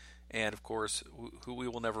 And, of course, who we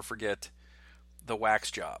will never forget, the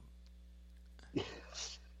wax job.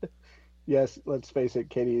 Yes, let's face it,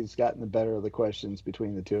 Katie's gotten the better of the questions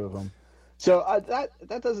between the two of them. So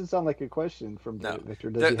that doesn't sound like a question from No. Victor.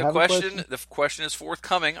 Does he have a question? The question is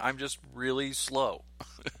forthcoming. I'm just really slow.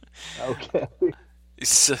 Okay.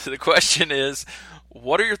 So the question is,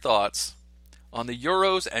 what are your thoughts on the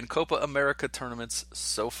Euros and Copa America tournaments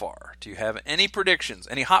so far? Do you have any predictions,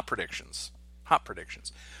 any hot predictions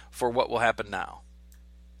for what will happen now?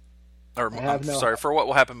 Or, for what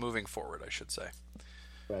will happen moving forward, I should say.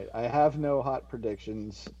 Right. I have no hot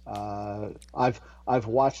predictions. I've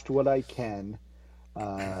watched what I can.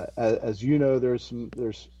 As you know, there's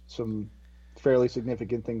some fairly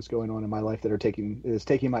significant things going on in my life that are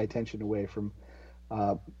taking my attention away from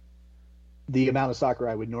the amount of soccer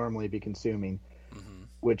I would normally be consuming,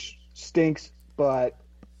 which stinks. But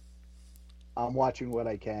I'm watching what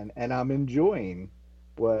I can, and I'm enjoying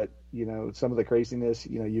what some of the craziness.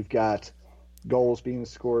 You've got goals being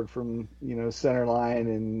scored from center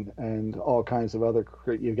line and all kinds of other.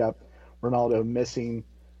 You've got Ronaldo missing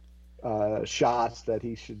shots that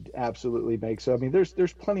he should absolutely make. So I mean,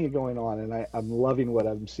 there's plenty going on, and I'm loving what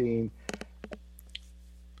I'm seeing.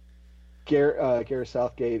 Gareth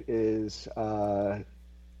Southgate is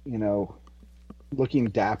looking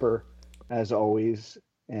dapper as always,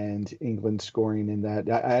 and England scoring in that.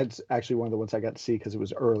 That's actually one of the ones I got to see because it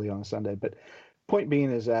was early on a Sunday. But point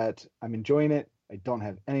being is that I'm enjoying it. I don't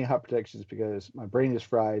have any hot predictions because my brain is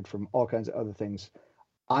fried from all kinds of other things.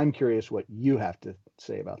 I'm curious what you have to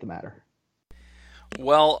say about the matter.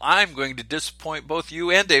 Well, I'm going to disappoint both you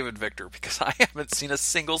and David Victor because I haven't seen a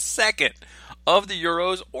single second of the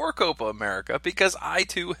Euros or Copa America because I,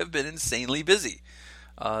 too, have been insanely busy.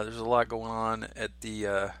 There's a lot going on at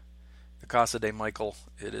the Casa de Michael.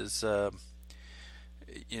 It is,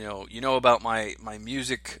 you know about my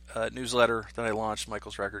music newsletter that I launched,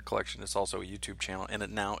 Michael's Record Collection. It's also a YouTube channel,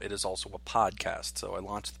 and now it is also a podcast. So I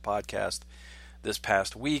launched the podcast this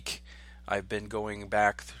past week. I've been going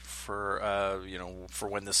back for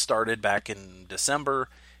when this started back in December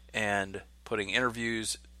and putting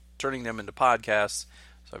interviews, turning them into podcasts.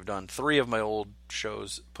 So I've done 3 of my old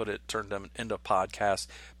shows, turned them into podcasts.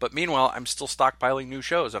 But meanwhile, I'm still stockpiling new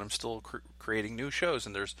shows, and I'm still creating new shows.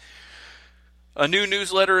 And there's a new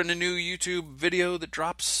newsletter and a new YouTube video that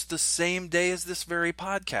drops the same day as this very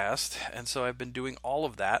podcast. And so I've been doing all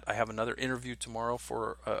of that. I have another interview tomorrow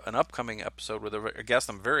for an upcoming episode with a guest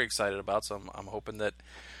I'm very excited about. So I'm hoping that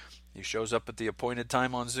he shows up at the appointed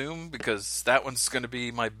time on Zoom, because that one's going to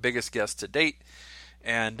be my biggest guest to date.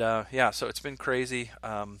 And so it's been crazy.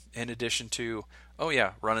 In addition to,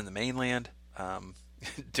 running the mainland,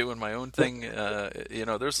 doing my own thing.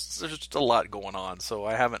 There's just a lot going on, so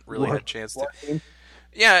I haven't really had a chance to.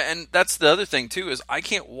 Yeah, and that's the other thing too, is I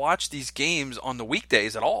can't watch these games on the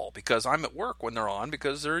weekdays at all because I'm at work when they're on,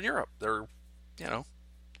 because they're in Europe. They're,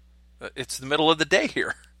 it's the middle of the day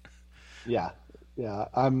here. Yeah.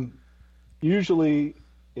 I'm usually,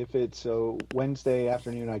 if it's a Wednesday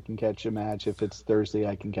afternoon, I can catch a match. If it's Thursday,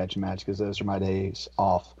 I can catch a match because those are my days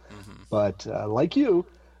off. Mm-hmm. But like you,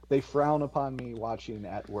 they frown upon me watching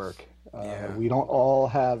at work. We don't all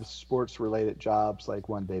have sports-related jobs like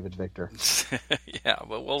one David Victor. Yeah,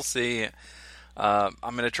 but we'll see. I'm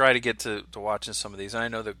going to try to get to watching some of these. I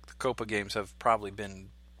know the Copa games have probably been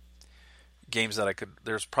games that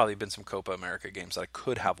there's probably been some Copa America games that I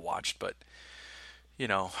could have watched, but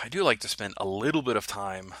I do like to spend a little bit of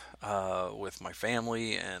time with my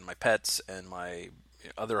family and my pets and my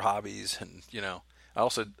other hobbies. And, I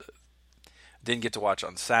also didn't get to watch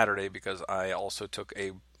on Saturday because I also took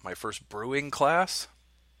my first brewing class.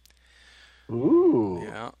 Ooh.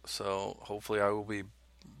 Yeah, so hopefully I will be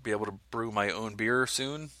able to brew my own beer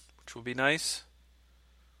soon, which will be nice.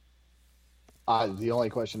 The only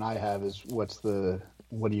question I have is what are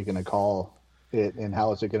you going to call it, and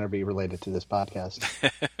how is it going to be related to this podcast?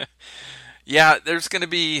 Yeah, there's going to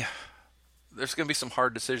be some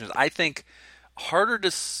hard decisions. I think harder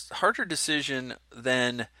decision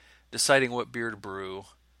than deciding what beer to brew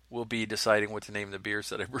will be deciding what to name the beers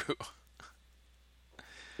that I brew.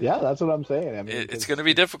 Yeah, that's what I'm saying. I mean, it's going to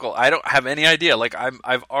be difficult. I don't have any idea. Like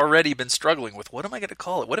I've already been struggling with, what am I going to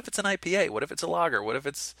call it? What if it's an IPA? What if it's a lager? What if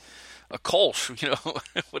it's a Kolsch?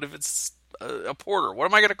 What if it's a porter? What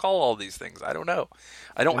am I going to call all these things? I don't know.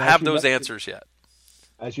 I don't have those answers yet.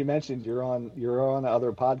 As you mentioned, you're on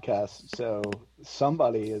other podcasts, so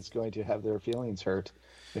somebody is going to have their feelings hurt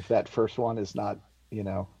if that first one is not,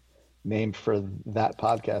 named for that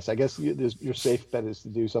podcast. I guess your safe bet is to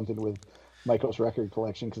do something with Michael's record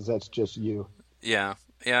collection, because that's just you. Yeah.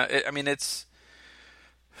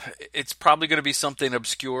 It's probably going to be something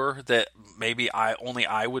obscure that maybe only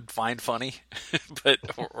I would find funny,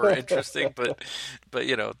 or interesting. But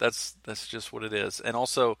that's just what it is. And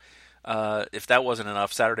also, if that wasn't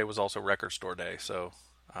enough, Saturday was also record store day, so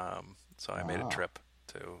I made a trip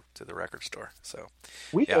to the record store. So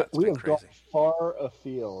we have gone far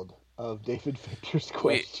afield of David Victor's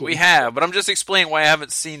question. We have, but I'm just explaining why I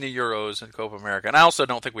haven't seen the Euros and Copa America, and I also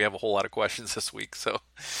don't think we have a whole lot of questions this week. So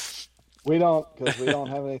we don't, because we don't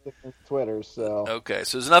have anything in Twitter. So okay,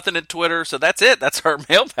 so there's nothing in Twitter. So that's it. That's our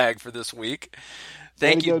mailbag for this week.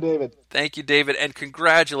 Thank you, David. Thank you, David, and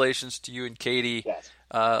congratulations to you and Katie. Yes.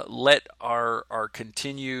 Let our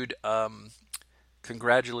continued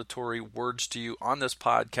congratulatory words to you on this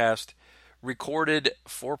podcast, recorded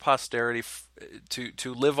for posterity,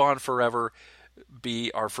 to live on forever,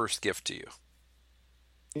 be our first gift to you.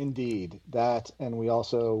 Indeed, that, and we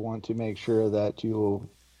also want to make sure that you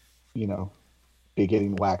will, be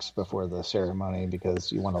getting waxed before the ceremony,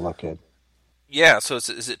 because you want to look good. Yeah, so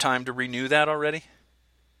is it time to renew that already?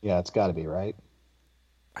 Yeah, it's got to be, right?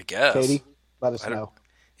 I guess. Katie, let us know.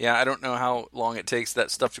 Yeah, I don't know how long it takes that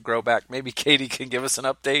stuff to grow back. Maybe Katie can give us an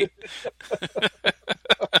update.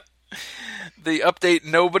 The update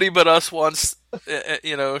nobody but us wants,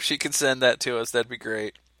 she can send that to us. That'd be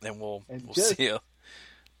great. And we'll see you.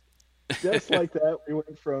 Just like that, we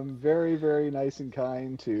went from very, very nice and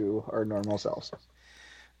kind to our normal selves.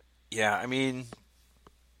 Yeah,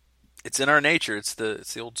 it's in our nature. It's the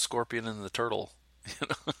old scorpion and the turtle.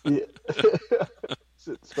 Yeah.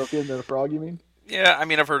 Scorpion and the frog, you mean? Yeah,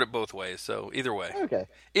 I've heard it both ways, so either way. Okay.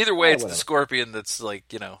 Either way, it's whatever. The scorpion that's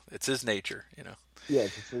it's his nature,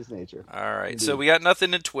 Yes, it's his nature. All right, indeed. So we got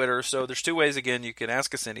nothing in Twitter, so there's two ways, again, you can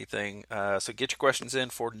ask us anything. So get your questions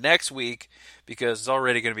in for next week, because it's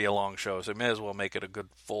already going to be a long show, so we may as well make it a good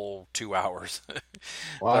full 2 hours.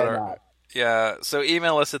 Why not? Yeah, so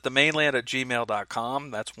email us at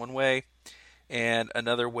themainland@gmail.com. That's one way. And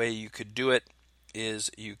another way you could do it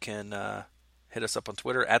is you can hit us up on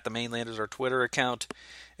Twitter. At @themainland is our Twitter account.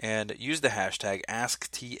 And use the hashtag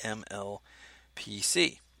AskTMLPC.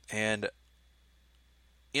 And,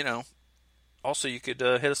 also you could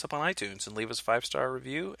hit us up on iTunes and leave us a 5-star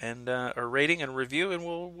review and a rating and review, and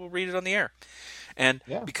we'll read it on the air. And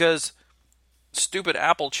because stupid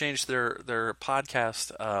Apple changed their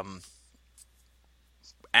podcast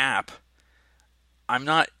app, I'm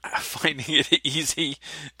not finding it easy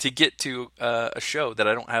to get to a show that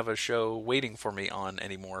I don't have a show waiting for me on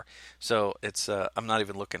anymore. So it's I'm not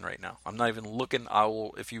even looking right now. I'm not even looking. I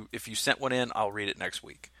will if you sent one in, I'll read it next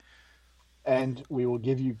week. And we will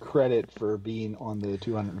give you credit for being on the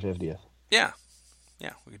 250th. Yeah,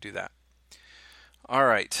 we could do that. All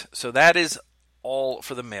right, so that is all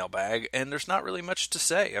for the mailbag, and there's not really much to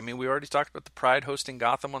say. I mean, we already talked about the Pride hosting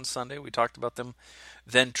Gotham on Sunday. We talked about them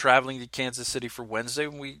then traveling to Kansas City for Wednesday.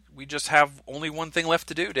 And we just have only one thing left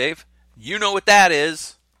to do, Dave. You know what that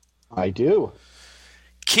is. I do.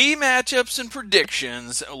 Key matchups and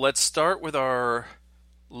predictions. Let's start with our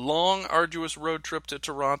long, arduous road trip to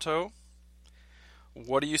Toronto.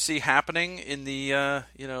 What do you see happening in the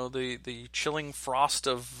the chilling frost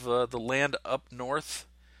of the land up north,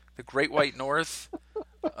 the Great White North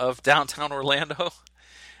of downtown Orlando,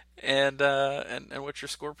 and what's your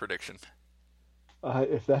score prediction?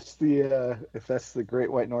 If that's the Great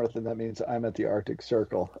White North, then that means I'm at the Arctic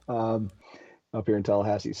Circle up here in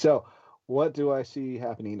Tallahassee. So, what do I see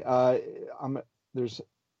happening? I've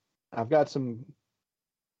got some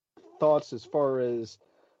thoughts as far as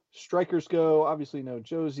strikers go. Obviously, no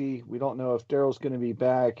Josie. We don't know if Daryl's going to be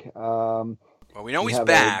back. Well, we know he's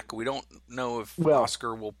back. We don't know if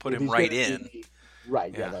Oscar will put him right in.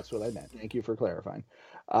 Right. Yeah, that's what I meant. Thank you for clarifying.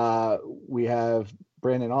 We have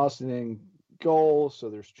Brandon Austin in goal, so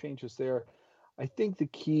there's changes there. I think the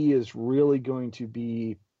key is really going to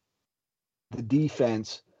be the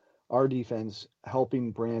defense, our defense,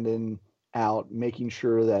 helping Brandon out, making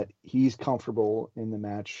sure that he's comfortable in the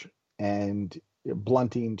match and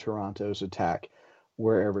blunting Toronto's attack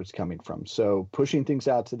wherever it's coming from. So pushing things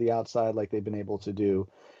out to the outside like they've been able to do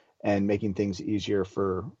and making things easier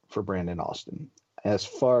for Brandon Austin. As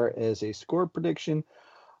far as a score prediction,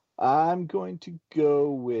 I'm going to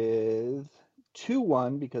go with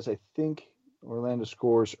 2-1 because I think Orlando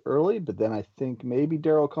scores early, but then I think maybe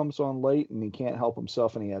Daryl comes on late and he can't help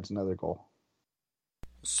himself and he adds another goal.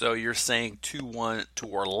 So you're saying 2-1 to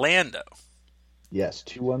Orlando? Yes,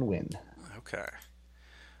 2-1 win. Okay.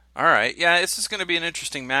 All right. Yeah, this is going to be an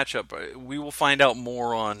interesting matchup. We will find out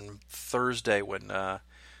more on Thursday when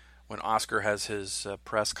Oscar has his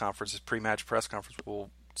press conference, his pre-match press conference. We'll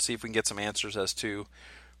see if we can get some answers as to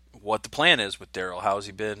what the plan is with Daryl. How's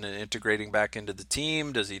he been integrating back into the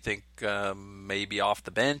team? Does he think maybe off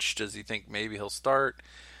the bench? Does he think maybe he'll start?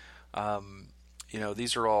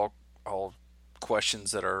 These are all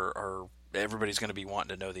questions that are everybody's going to be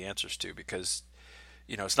wanting to know the answers to because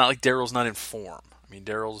it's not like Daryl's not in form. I mean,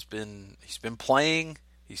 he's been playing.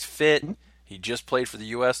 He's fit. Mm-hmm. He just played for the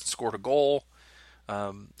U.S. and scored a goal.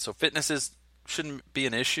 So fitness shouldn't be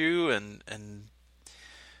an issue. And I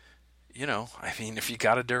mean, if you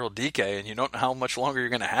got a Daryl DK and you don't know how much longer you're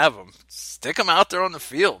going to have him, stick him out there on the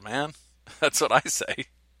field, man. That's what I say.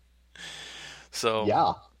 So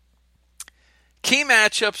yeah. Key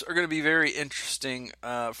matchups are going to be very interesting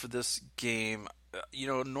for this game.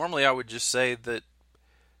 Normally I would just say that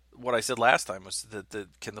what I said last time was that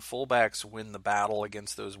can the fullbacks win the battle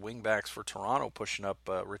against those wingbacks for Toronto, pushing up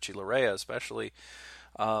Richie Larea especially.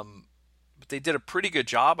 But they did a pretty good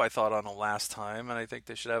job, I thought, on the last time, and I think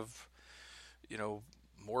they should have,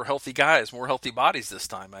 more healthy guys, more healthy bodies this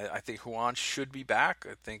time. I think Juan should be back.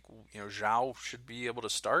 I think, Zhao should be able to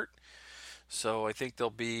start. So I think they'll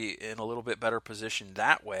be in a little bit better position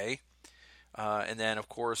that way. And then, of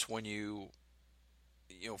course, when you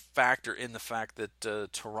factor in the fact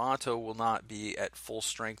that Toronto will not be at full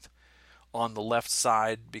strength on the left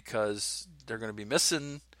side because they're going to be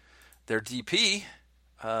missing their DP.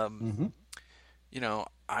 Mm-hmm.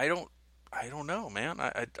 I don't know, man.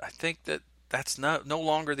 I think that's no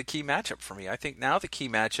longer the key matchup for me. I think now the key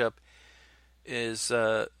matchup is,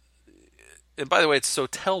 and by the way, it's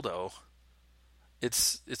Soteldo.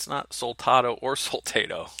 It's not Soltado or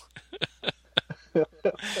Soltado.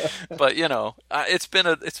 But it's been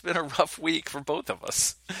a rough week for both of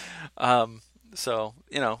us. So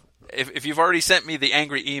if you've already sent me the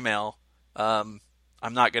angry email, I'm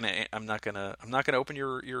not gonna open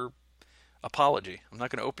your apology. I'm not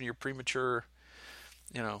gonna open your premature.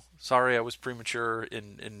 Sorry I was premature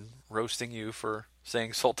in roasting you for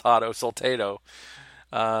saying Soltado.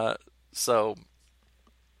 So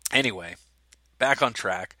anyway, back on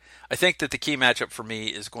track. I think that the key matchup for me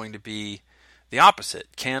is going to be the opposite.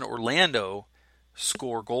 Can Orlando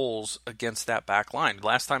score goals against that back line?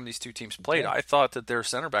 Last time these two teams played, I thought that their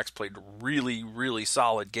center backs played a really, really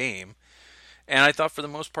solid game. And I thought for the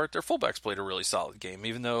most part their fullbacks played a really solid game,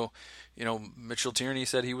 even though, Mitchell Tierney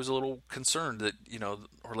said he was a little concerned that,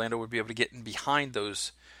 Orlando would be able to get in behind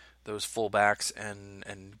those those fullbacks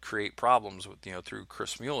and create problems with through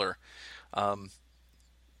Chris Mueller.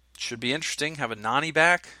 Should be interesting. Have a Nani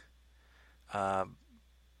back.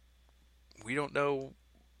 We don't know,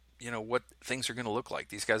 what things are going to look like.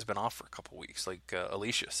 These guys have been off for a couple weeks, like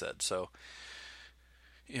Alicia said. So,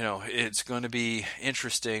 it's going to be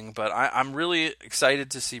interesting. But I'm really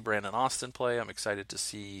excited to see Brandon Austin play. I'm excited to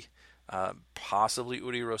see possibly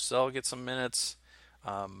Udi Rosell get some minutes.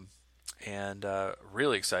 And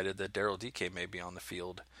really excited that Daryl DK may be on the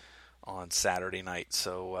field on Saturday night.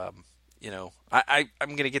 So, I'm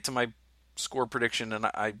going to get to my score prediction, and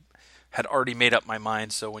I had already made up my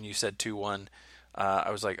mind. So when you said 2-1,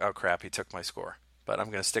 I was like, oh crap, he took my score. But I'm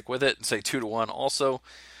going to stick with it and say 2-1 also.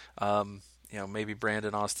 Maybe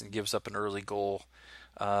Brandon Austin gives up an early goal,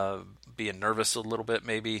 being nervous a little bit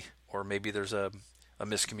maybe, or maybe there's a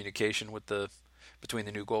miscommunication between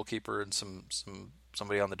the new goalkeeper and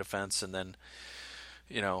somebody on the defense, and then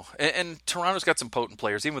and Toronto's got some potent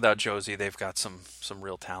players. Even without Josie, they've got some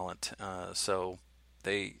real talent. So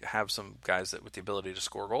they have some guys that with the ability to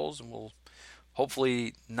score goals, and will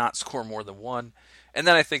hopefully not score more than one. And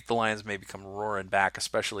then I think the Lions may become roaring back,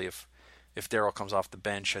 especially if Daryl comes off the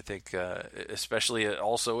bench. I think especially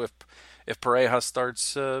also if Pareja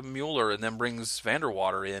starts Mueller and then brings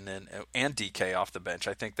Vanderwater in and DK off the bench.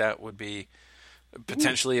 I think that would be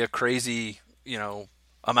potentially a crazy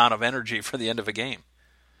amount of energy for the end of a game.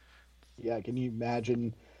 Yeah, can you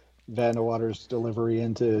imagine Vanderwater's delivery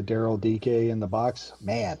into Daryl DK in the box?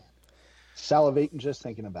 Man, salivating just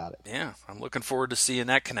thinking about it. Yeah, I'm looking forward to seeing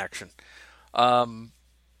that connection.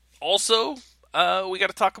 Also, we got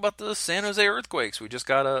to talk about the San Jose Earthquakes. We just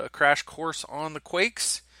got a crash course on the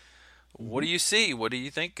Quakes. What do you see? What do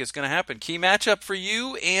you think is going to happen? Key matchup for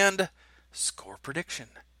you and score prediction.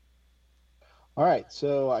 All right,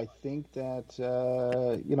 so I think that,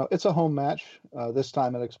 it's a home match this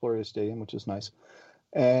time at Exploria Stadium, which is nice.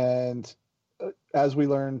 And as we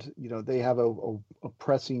learned, they have a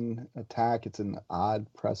pressing attack. It's an odd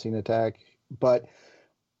pressing attack. But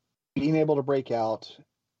being able to break out,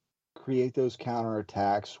 create those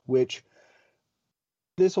counterattacks, which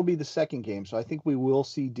this will be the second game. So I think we will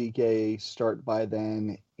see DK start by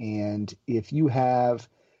then. And if you have...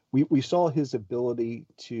 We saw his ability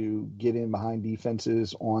to get in behind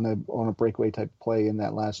defenses on a breakaway type play in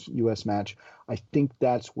that last U.S. match. I think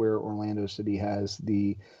that's where Orlando City has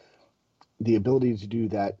the ability to do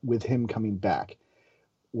that with him coming back.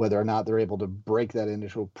 Whether or not they're able to break that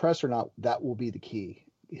initial press or not, that will be the key.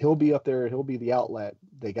 He'll be up there. He'll be the outlet.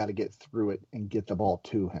 They got to get through it and get the ball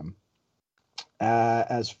to him.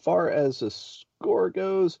 As far as the score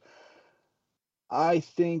goes, I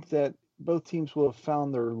think that both teams will have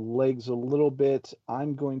found their legs a little bit.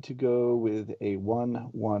 I'm going to go with a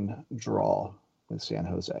 1-1 draw with San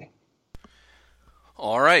Jose.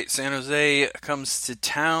 All right, San Jose comes to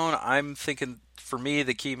town. I'm thinking, for me,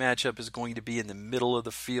 the key matchup is going to be in the middle of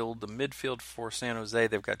the field, the midfield for San Jose.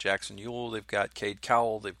 They've got Jackson Ewell, they've got Cade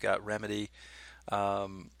Cowell, they've got Remedy,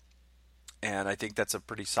 and I think that's a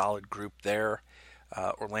pretty solid group there.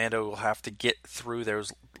 Orlando will have to get through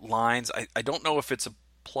those lines. I don't know if it's a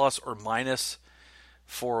plus or minus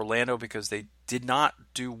for Orlando because they did not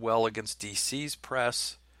do well against DC's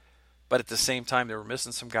press, but at the same time they were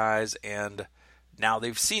missing some guys, and now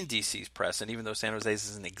they've seen DC's press, and even though San Jose's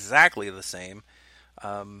isn't exactly the same,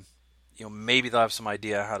 maybe they'll have some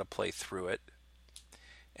idea how to play through it,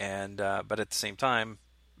 and but at the same time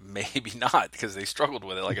maybe not because they struggled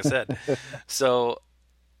with it, like I said. So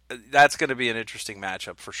that's going to be an interesting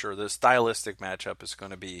matchup for sure. The stylistic matchup is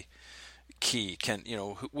going to be key.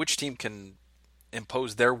 Which team can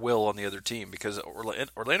impose their will on the other team, because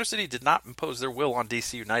Orlando City did not impose their will on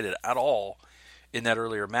DC United at all in that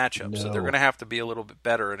earlier matchup. No. So they're going to have to be a little bit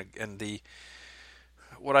better. And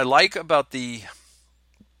what I like about the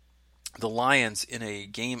Lions in a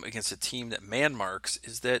game against a team that man marks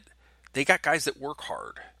is that they got guys that work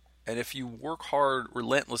hard. And if you work hard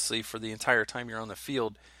relentlessly for the entire time you're on the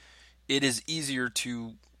field, it is easier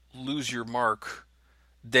to lose your mark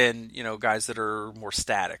than guys that are more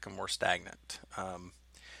static and more stagnant.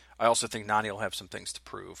 I also think Nani will have some things to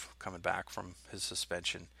prove coming back from his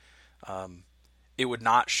suspension. It would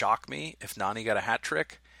not shock me if Nani got a hat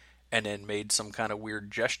trick and then made some kind of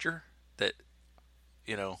weird gesture that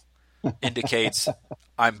indicates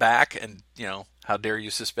I'm back and how dare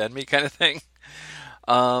you suspend me kind of thing.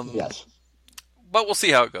 Yes, but we'll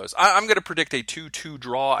see how it goes. I'm going to predict a 2-2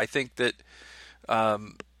 draw. I think that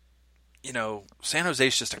San Jose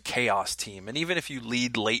is just a chaos team. And even if you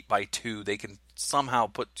lead late by 2, they can somehow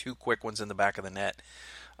put 2 quick ones in the back of the net.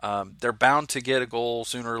 They're bound to get a goal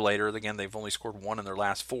sooner or later. Again, they've only scored 1 in their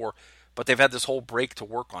last 4. but they've had this whole break to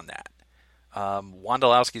work on that.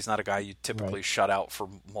 Wondolowski's not a guy you typically shut out for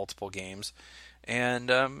multiple games.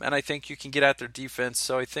 And I think you can get at their defense.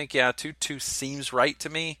 So I think, 2-2 seems right to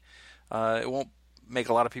me. It won't make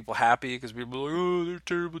a lot of people happy because people are like, oh, they're a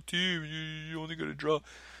terrible team. You only got to draw.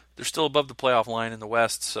 They're still above the playoff line in the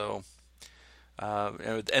West. So,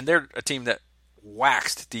 and they're a team that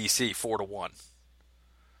waxed DC 4-1.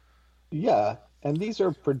 Yeah, and these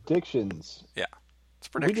are predictions. Yeah, it's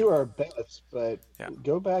prediction. We do our best, but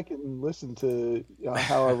go back and listen to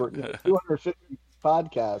however 250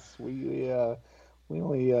 podcasts. We're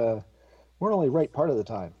only right part of the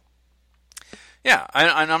time. Yeah,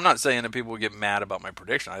 I'm not saying that people would get mad about my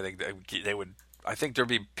prediction. I think they would. I think there'd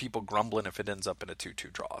be people grumbling if it ends up in a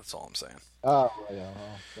 2-2 draw. That's all I'm saying. Oh, yeah,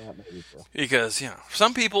 well, that may be true. Because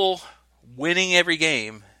some people winning every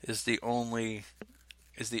game is the only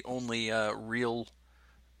real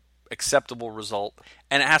acceptable result,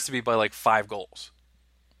 and it has to be by like 5 goals.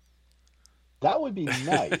 That would be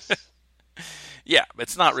nice. Yeah,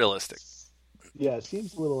 it's not realistic. Yeah, it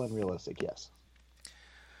seems a little unrealistic. Yes.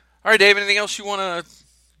 All right, Dave. Anything else you want to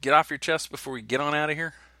get off your chest before we get on out of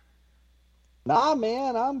here? Nah,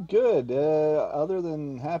 man, I'm good. Other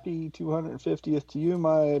than happy 250th to you,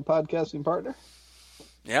 my podcasting partner.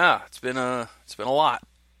 Yeah, it's been a lot.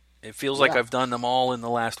 It feels like I've done them all in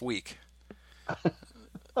the last week.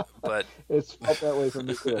 But it's felt that way for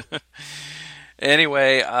me too.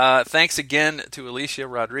 Anyway, thanks again to Alicia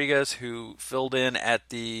Rodriguez, who filled in as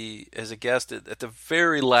a guest at the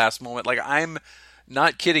very last moment. Like, I'm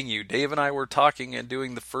not kidding you. Dave and I were talking and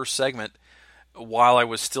doing the first segment while I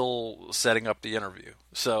was still setting up the interview.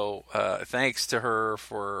 So thanks to her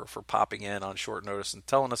for popping in on short notice and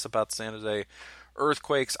telling us about the San Jose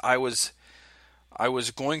earthquakes. I was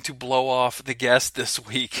going to blow off the guest this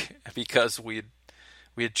week because we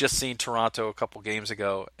had just seen Toronto a couple games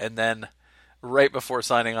ago, and then right before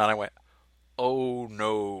signing on, I went, "Oh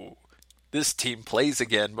no, this team plays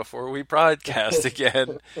again before we broadcast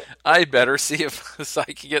again. I better see if I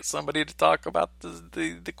can get somebody to talk about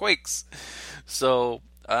the Quakes." So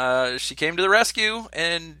she came to the rescue,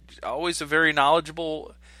 and always a very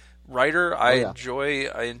knowledgeable writer. I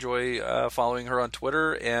enjoy following her on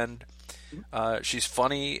Twitter, and she's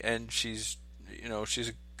funny, and she's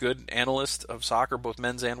a good analyst of soccer, both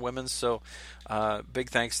men's and women's. So big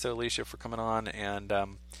thanks to Alicia for coming on, and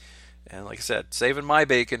like I said, saving my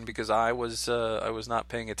bacon because I was not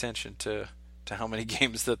paying attention to how many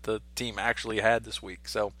games that the team actually had this week.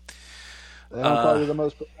 So they don't call you the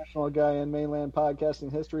most professional guy in mainland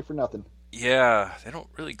podcasting history for nothing. Yeah, they don't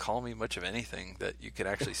really call me much of anything that you could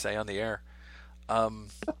actually say on the air.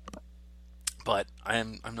 But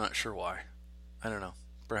I'm not sure why. I don't know.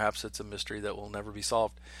 Perhaps it's a mystery that will never be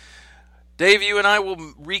solved. Dave, you and I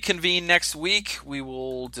will reconvene next week. We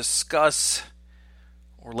will discuss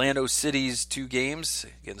Orlando City's 2 games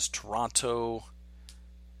against Toronto,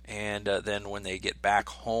 and then when they get back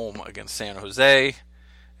home against San Jose.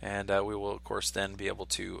 And we will, of course, then be able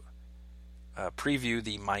to preview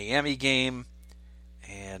the Miami game.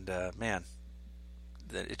 And man,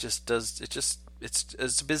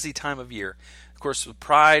 it's a busy time of year. Of course, with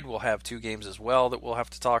Pride, we'll have 2 games as well that we'll have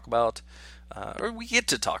to talk about. Or we get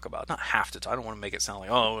to talk about, not have to. I don't want to make it sound like,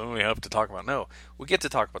 oh, we have to talk about. No, we get to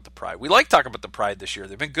talk about the Pride. We like talking about the Pride this year.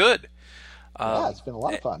 They've been good. Yeah, it's been a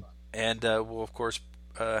lot of fun. And we'll, of course,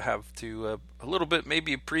 have to a little bit,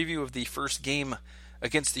 maybe a preview of the first game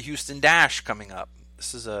against the Houston Dash coming up.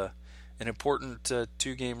 This is an important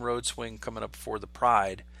 2-game road swing coming up for the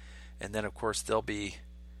Pride. And then, of course, they'll be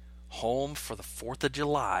home for the 4th of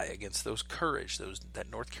July against that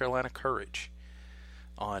North Carolina Courage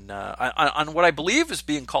on what I believe is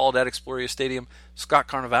being called at Exploria Stadium Scott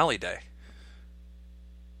Carnevale Day.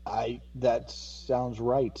 That sounds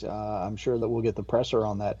right. I'm sure that we'll get the presser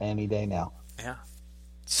on that any day now. Yeah.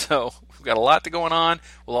 So we've got a lot going on.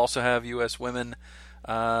 We'll also have U.S. women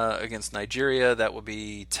against Nigeria. That will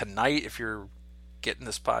be tonight if you're getting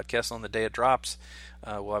this podcast on the day it drops.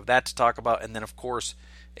 We'll have that to talk about. And then, of course,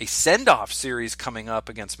 a send-off series coming up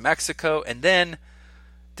against Mexico. And then,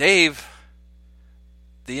 Dave,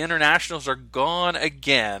 the internationals are gone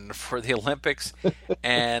again for the Olympics.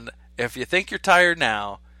 And if you think you're tired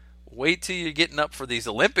now, wait till you're getting up for these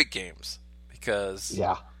Olympic Games. Because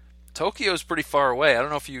Tokyo's pretty far away. I don't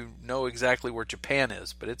know if you know exactly where Japan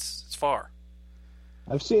is, but it's far.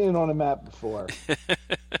 I've seen it on a map before.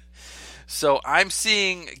 So I'm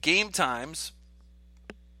seeing game times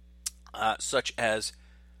such as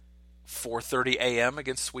 4:30 a.m.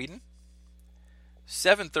 against Sweden,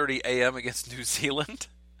 7:30 a.m. against New Zealand,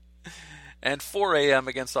 and 4 a.m.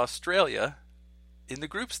 against Australia in the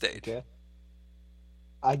group stage. Okay.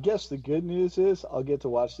 I guess the good news is I'll get to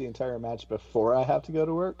watch the entire match before I have to go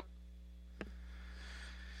to work.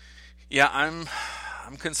 Yeah, I'm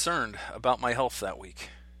concerned about my health that week.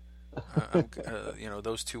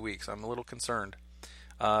 Those 2 weeks, I'm a little concerned.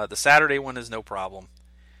 The Saturday one is no problem,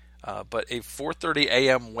 but a 4:30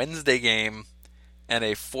 a.m. Wednesday game and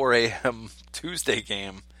a 4 a.m. Tuesday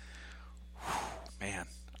game. Man,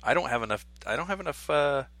 I don't have enough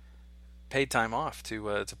paid time off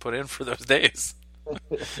to put in for those days.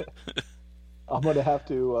 I'm gonna have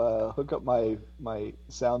to hook up my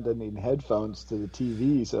sound deadening headphones to the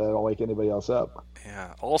TV so I don't wake anybody else up.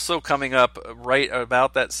 Yeah. Also coming up right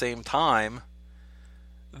about that same time,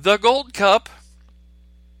 the Gold Cup.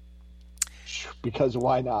 Because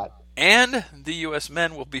why not? And the U.S.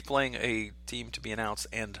 men will be playing a team to be announced,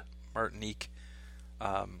 and Martinique.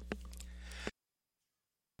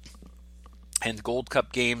 And Gold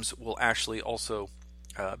Cup games will actually also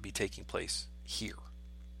be taking place here.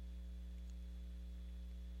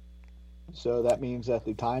 So that means that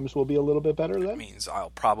the times will be a little bit better then? That means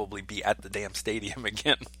I'll probably be at the damn stadium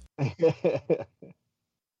again.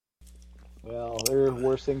 Well, there are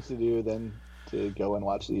worse things to do than to go and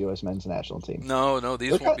watch the U.S. men's national team. No,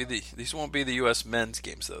 these won't be the U.S. men's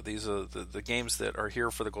games though. These are the games that are here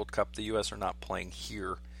for the Gold Cup. The U.S. are not playing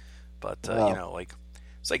here, but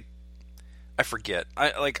it's like I forget.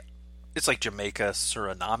 It's like Jamaica,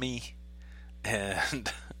 Suriname, and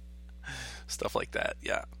stuff like that.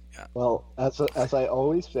 Yeah. Well, as I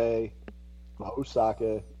always say,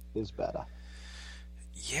 Osaka is better.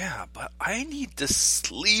 Yeah, but I need to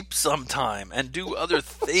sleep sometime and do other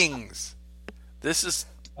things. This is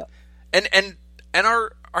and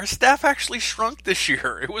our staff actually shrunk this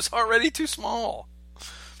year. It was already too small.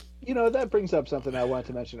 That brings up something I wanted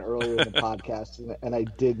to mention earlier in the podcast, and I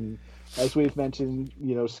didn't. As we've mentioned,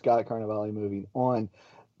 Scott Carnevale moving on.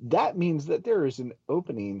 That means that there is an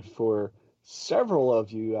opening for several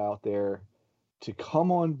of you out there to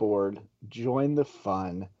come on board, join the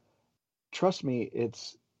fun. Trust me,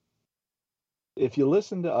 if you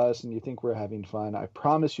listen to us and you think we're having fun, I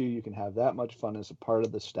promise you can have that much fun as a part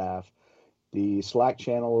of the staff. The Slack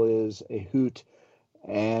channel is a hoot,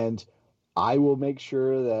 and I will make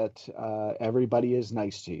sure that everybody is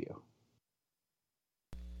nice to you.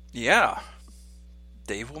 Yeah.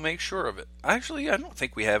 Dave will make sure of it. Actually, I don't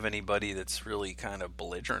think we have anybody that's really kind of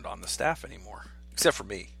belligerent on the staff anymore, except for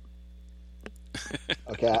me.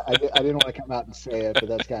 Okay, I didn't want to come out and say it, but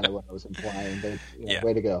that's kind of what I was implying. But yeah.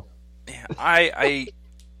 Way to go. Yeah, I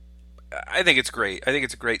think it's great. I think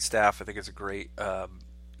it's a great staff. I think it's a great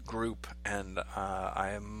group, and I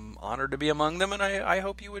am honored to be among them, and I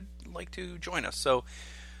hope you would like to join us. So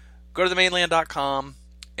go to themainland.com.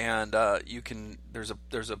 And you can. There's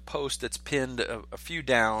a post that's pinned a few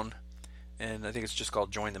down, and I think it's just called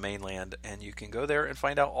 "Join the Mainland." And you can go there and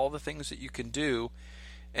find out all the things that you can do.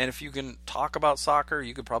 And if you can talk about soccer,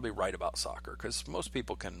 you could probably write about soccer, because most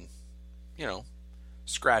people can,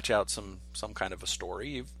 scratch out some kind of a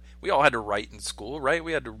story. We all had to write in school, right?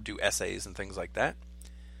 We had to do essays and things like that.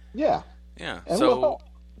 Yeah. And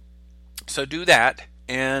so do that,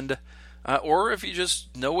 and. Or if you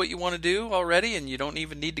just know what you want to do already and you don't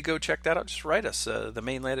even need to go check that out, just write us,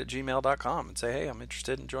 themainland@gmail.com, and say, hey, I'm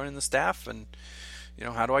interested in joining the staff, and,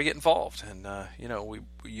 how do I get involved? And, we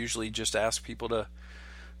usually just ask people to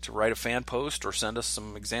write a fan post or send us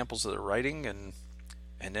some examples of their writing, and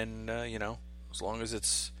then, as long as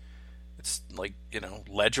it's like,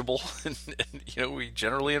 legible, and we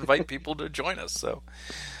generally invite people to join us. So,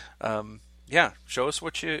 show us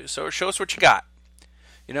what you got.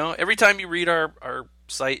 Every time you read our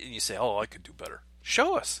site and you say, oh, I could do better,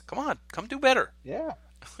 show us. Come on. Come do better. Yeah.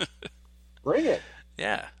 Bring it.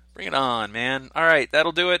 Yeah. Bring it on, man. All right.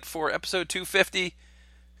 That'll do it for episode 250.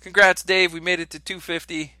 Congrats, Dave. We made it to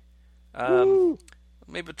 250.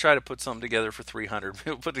 Maybe we'll try to put something together for 300.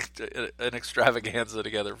 Maybe we'll put an extravaganza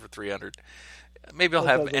together for 300. Maybe I'll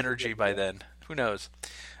have energy by then. Who knows?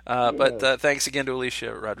 But thanks again to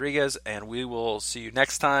Alicia Rodriguez, and we will see you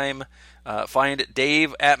next time. Find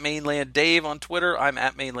Dave at Mainland Dave on Twitter. I'm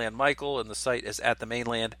at Mainland Michael, and the site is at the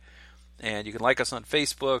Mainland. And you can like us on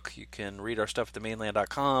Facebook. You can read our stuff at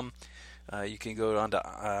themainland.com. You can go on to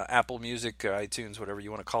Apple Music, iTunes, whatever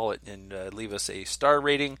you want to call it, and leave us a star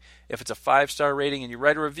rating. If it's a 5-star rating and you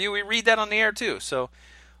write a review, we read that on the air too. So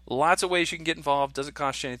lots of ways you can get involved. Doesn't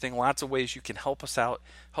cost you anything. Lots of ways you can help us out,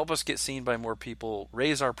 help us get seen by more people,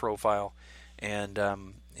 raise our profile, and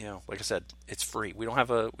like I said, it's free. We don't have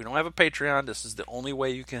a Patreon. This is the only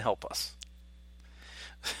way you can help us.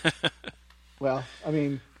 Well, I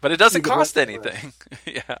mean, but it doesn't cost anything.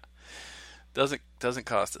 Yeah. Doesn't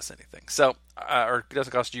cost us anything. So, or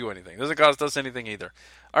doesn't cost you anything. Doesn't cost us anything either.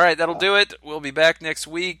 All right, that'll do it. We'll be back next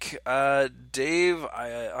week. Dave,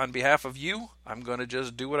 on behalf of you, I'm going to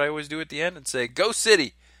just do what I always do at the end and say, go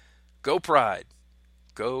City, go Pride,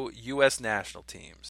 go U.S. national teams.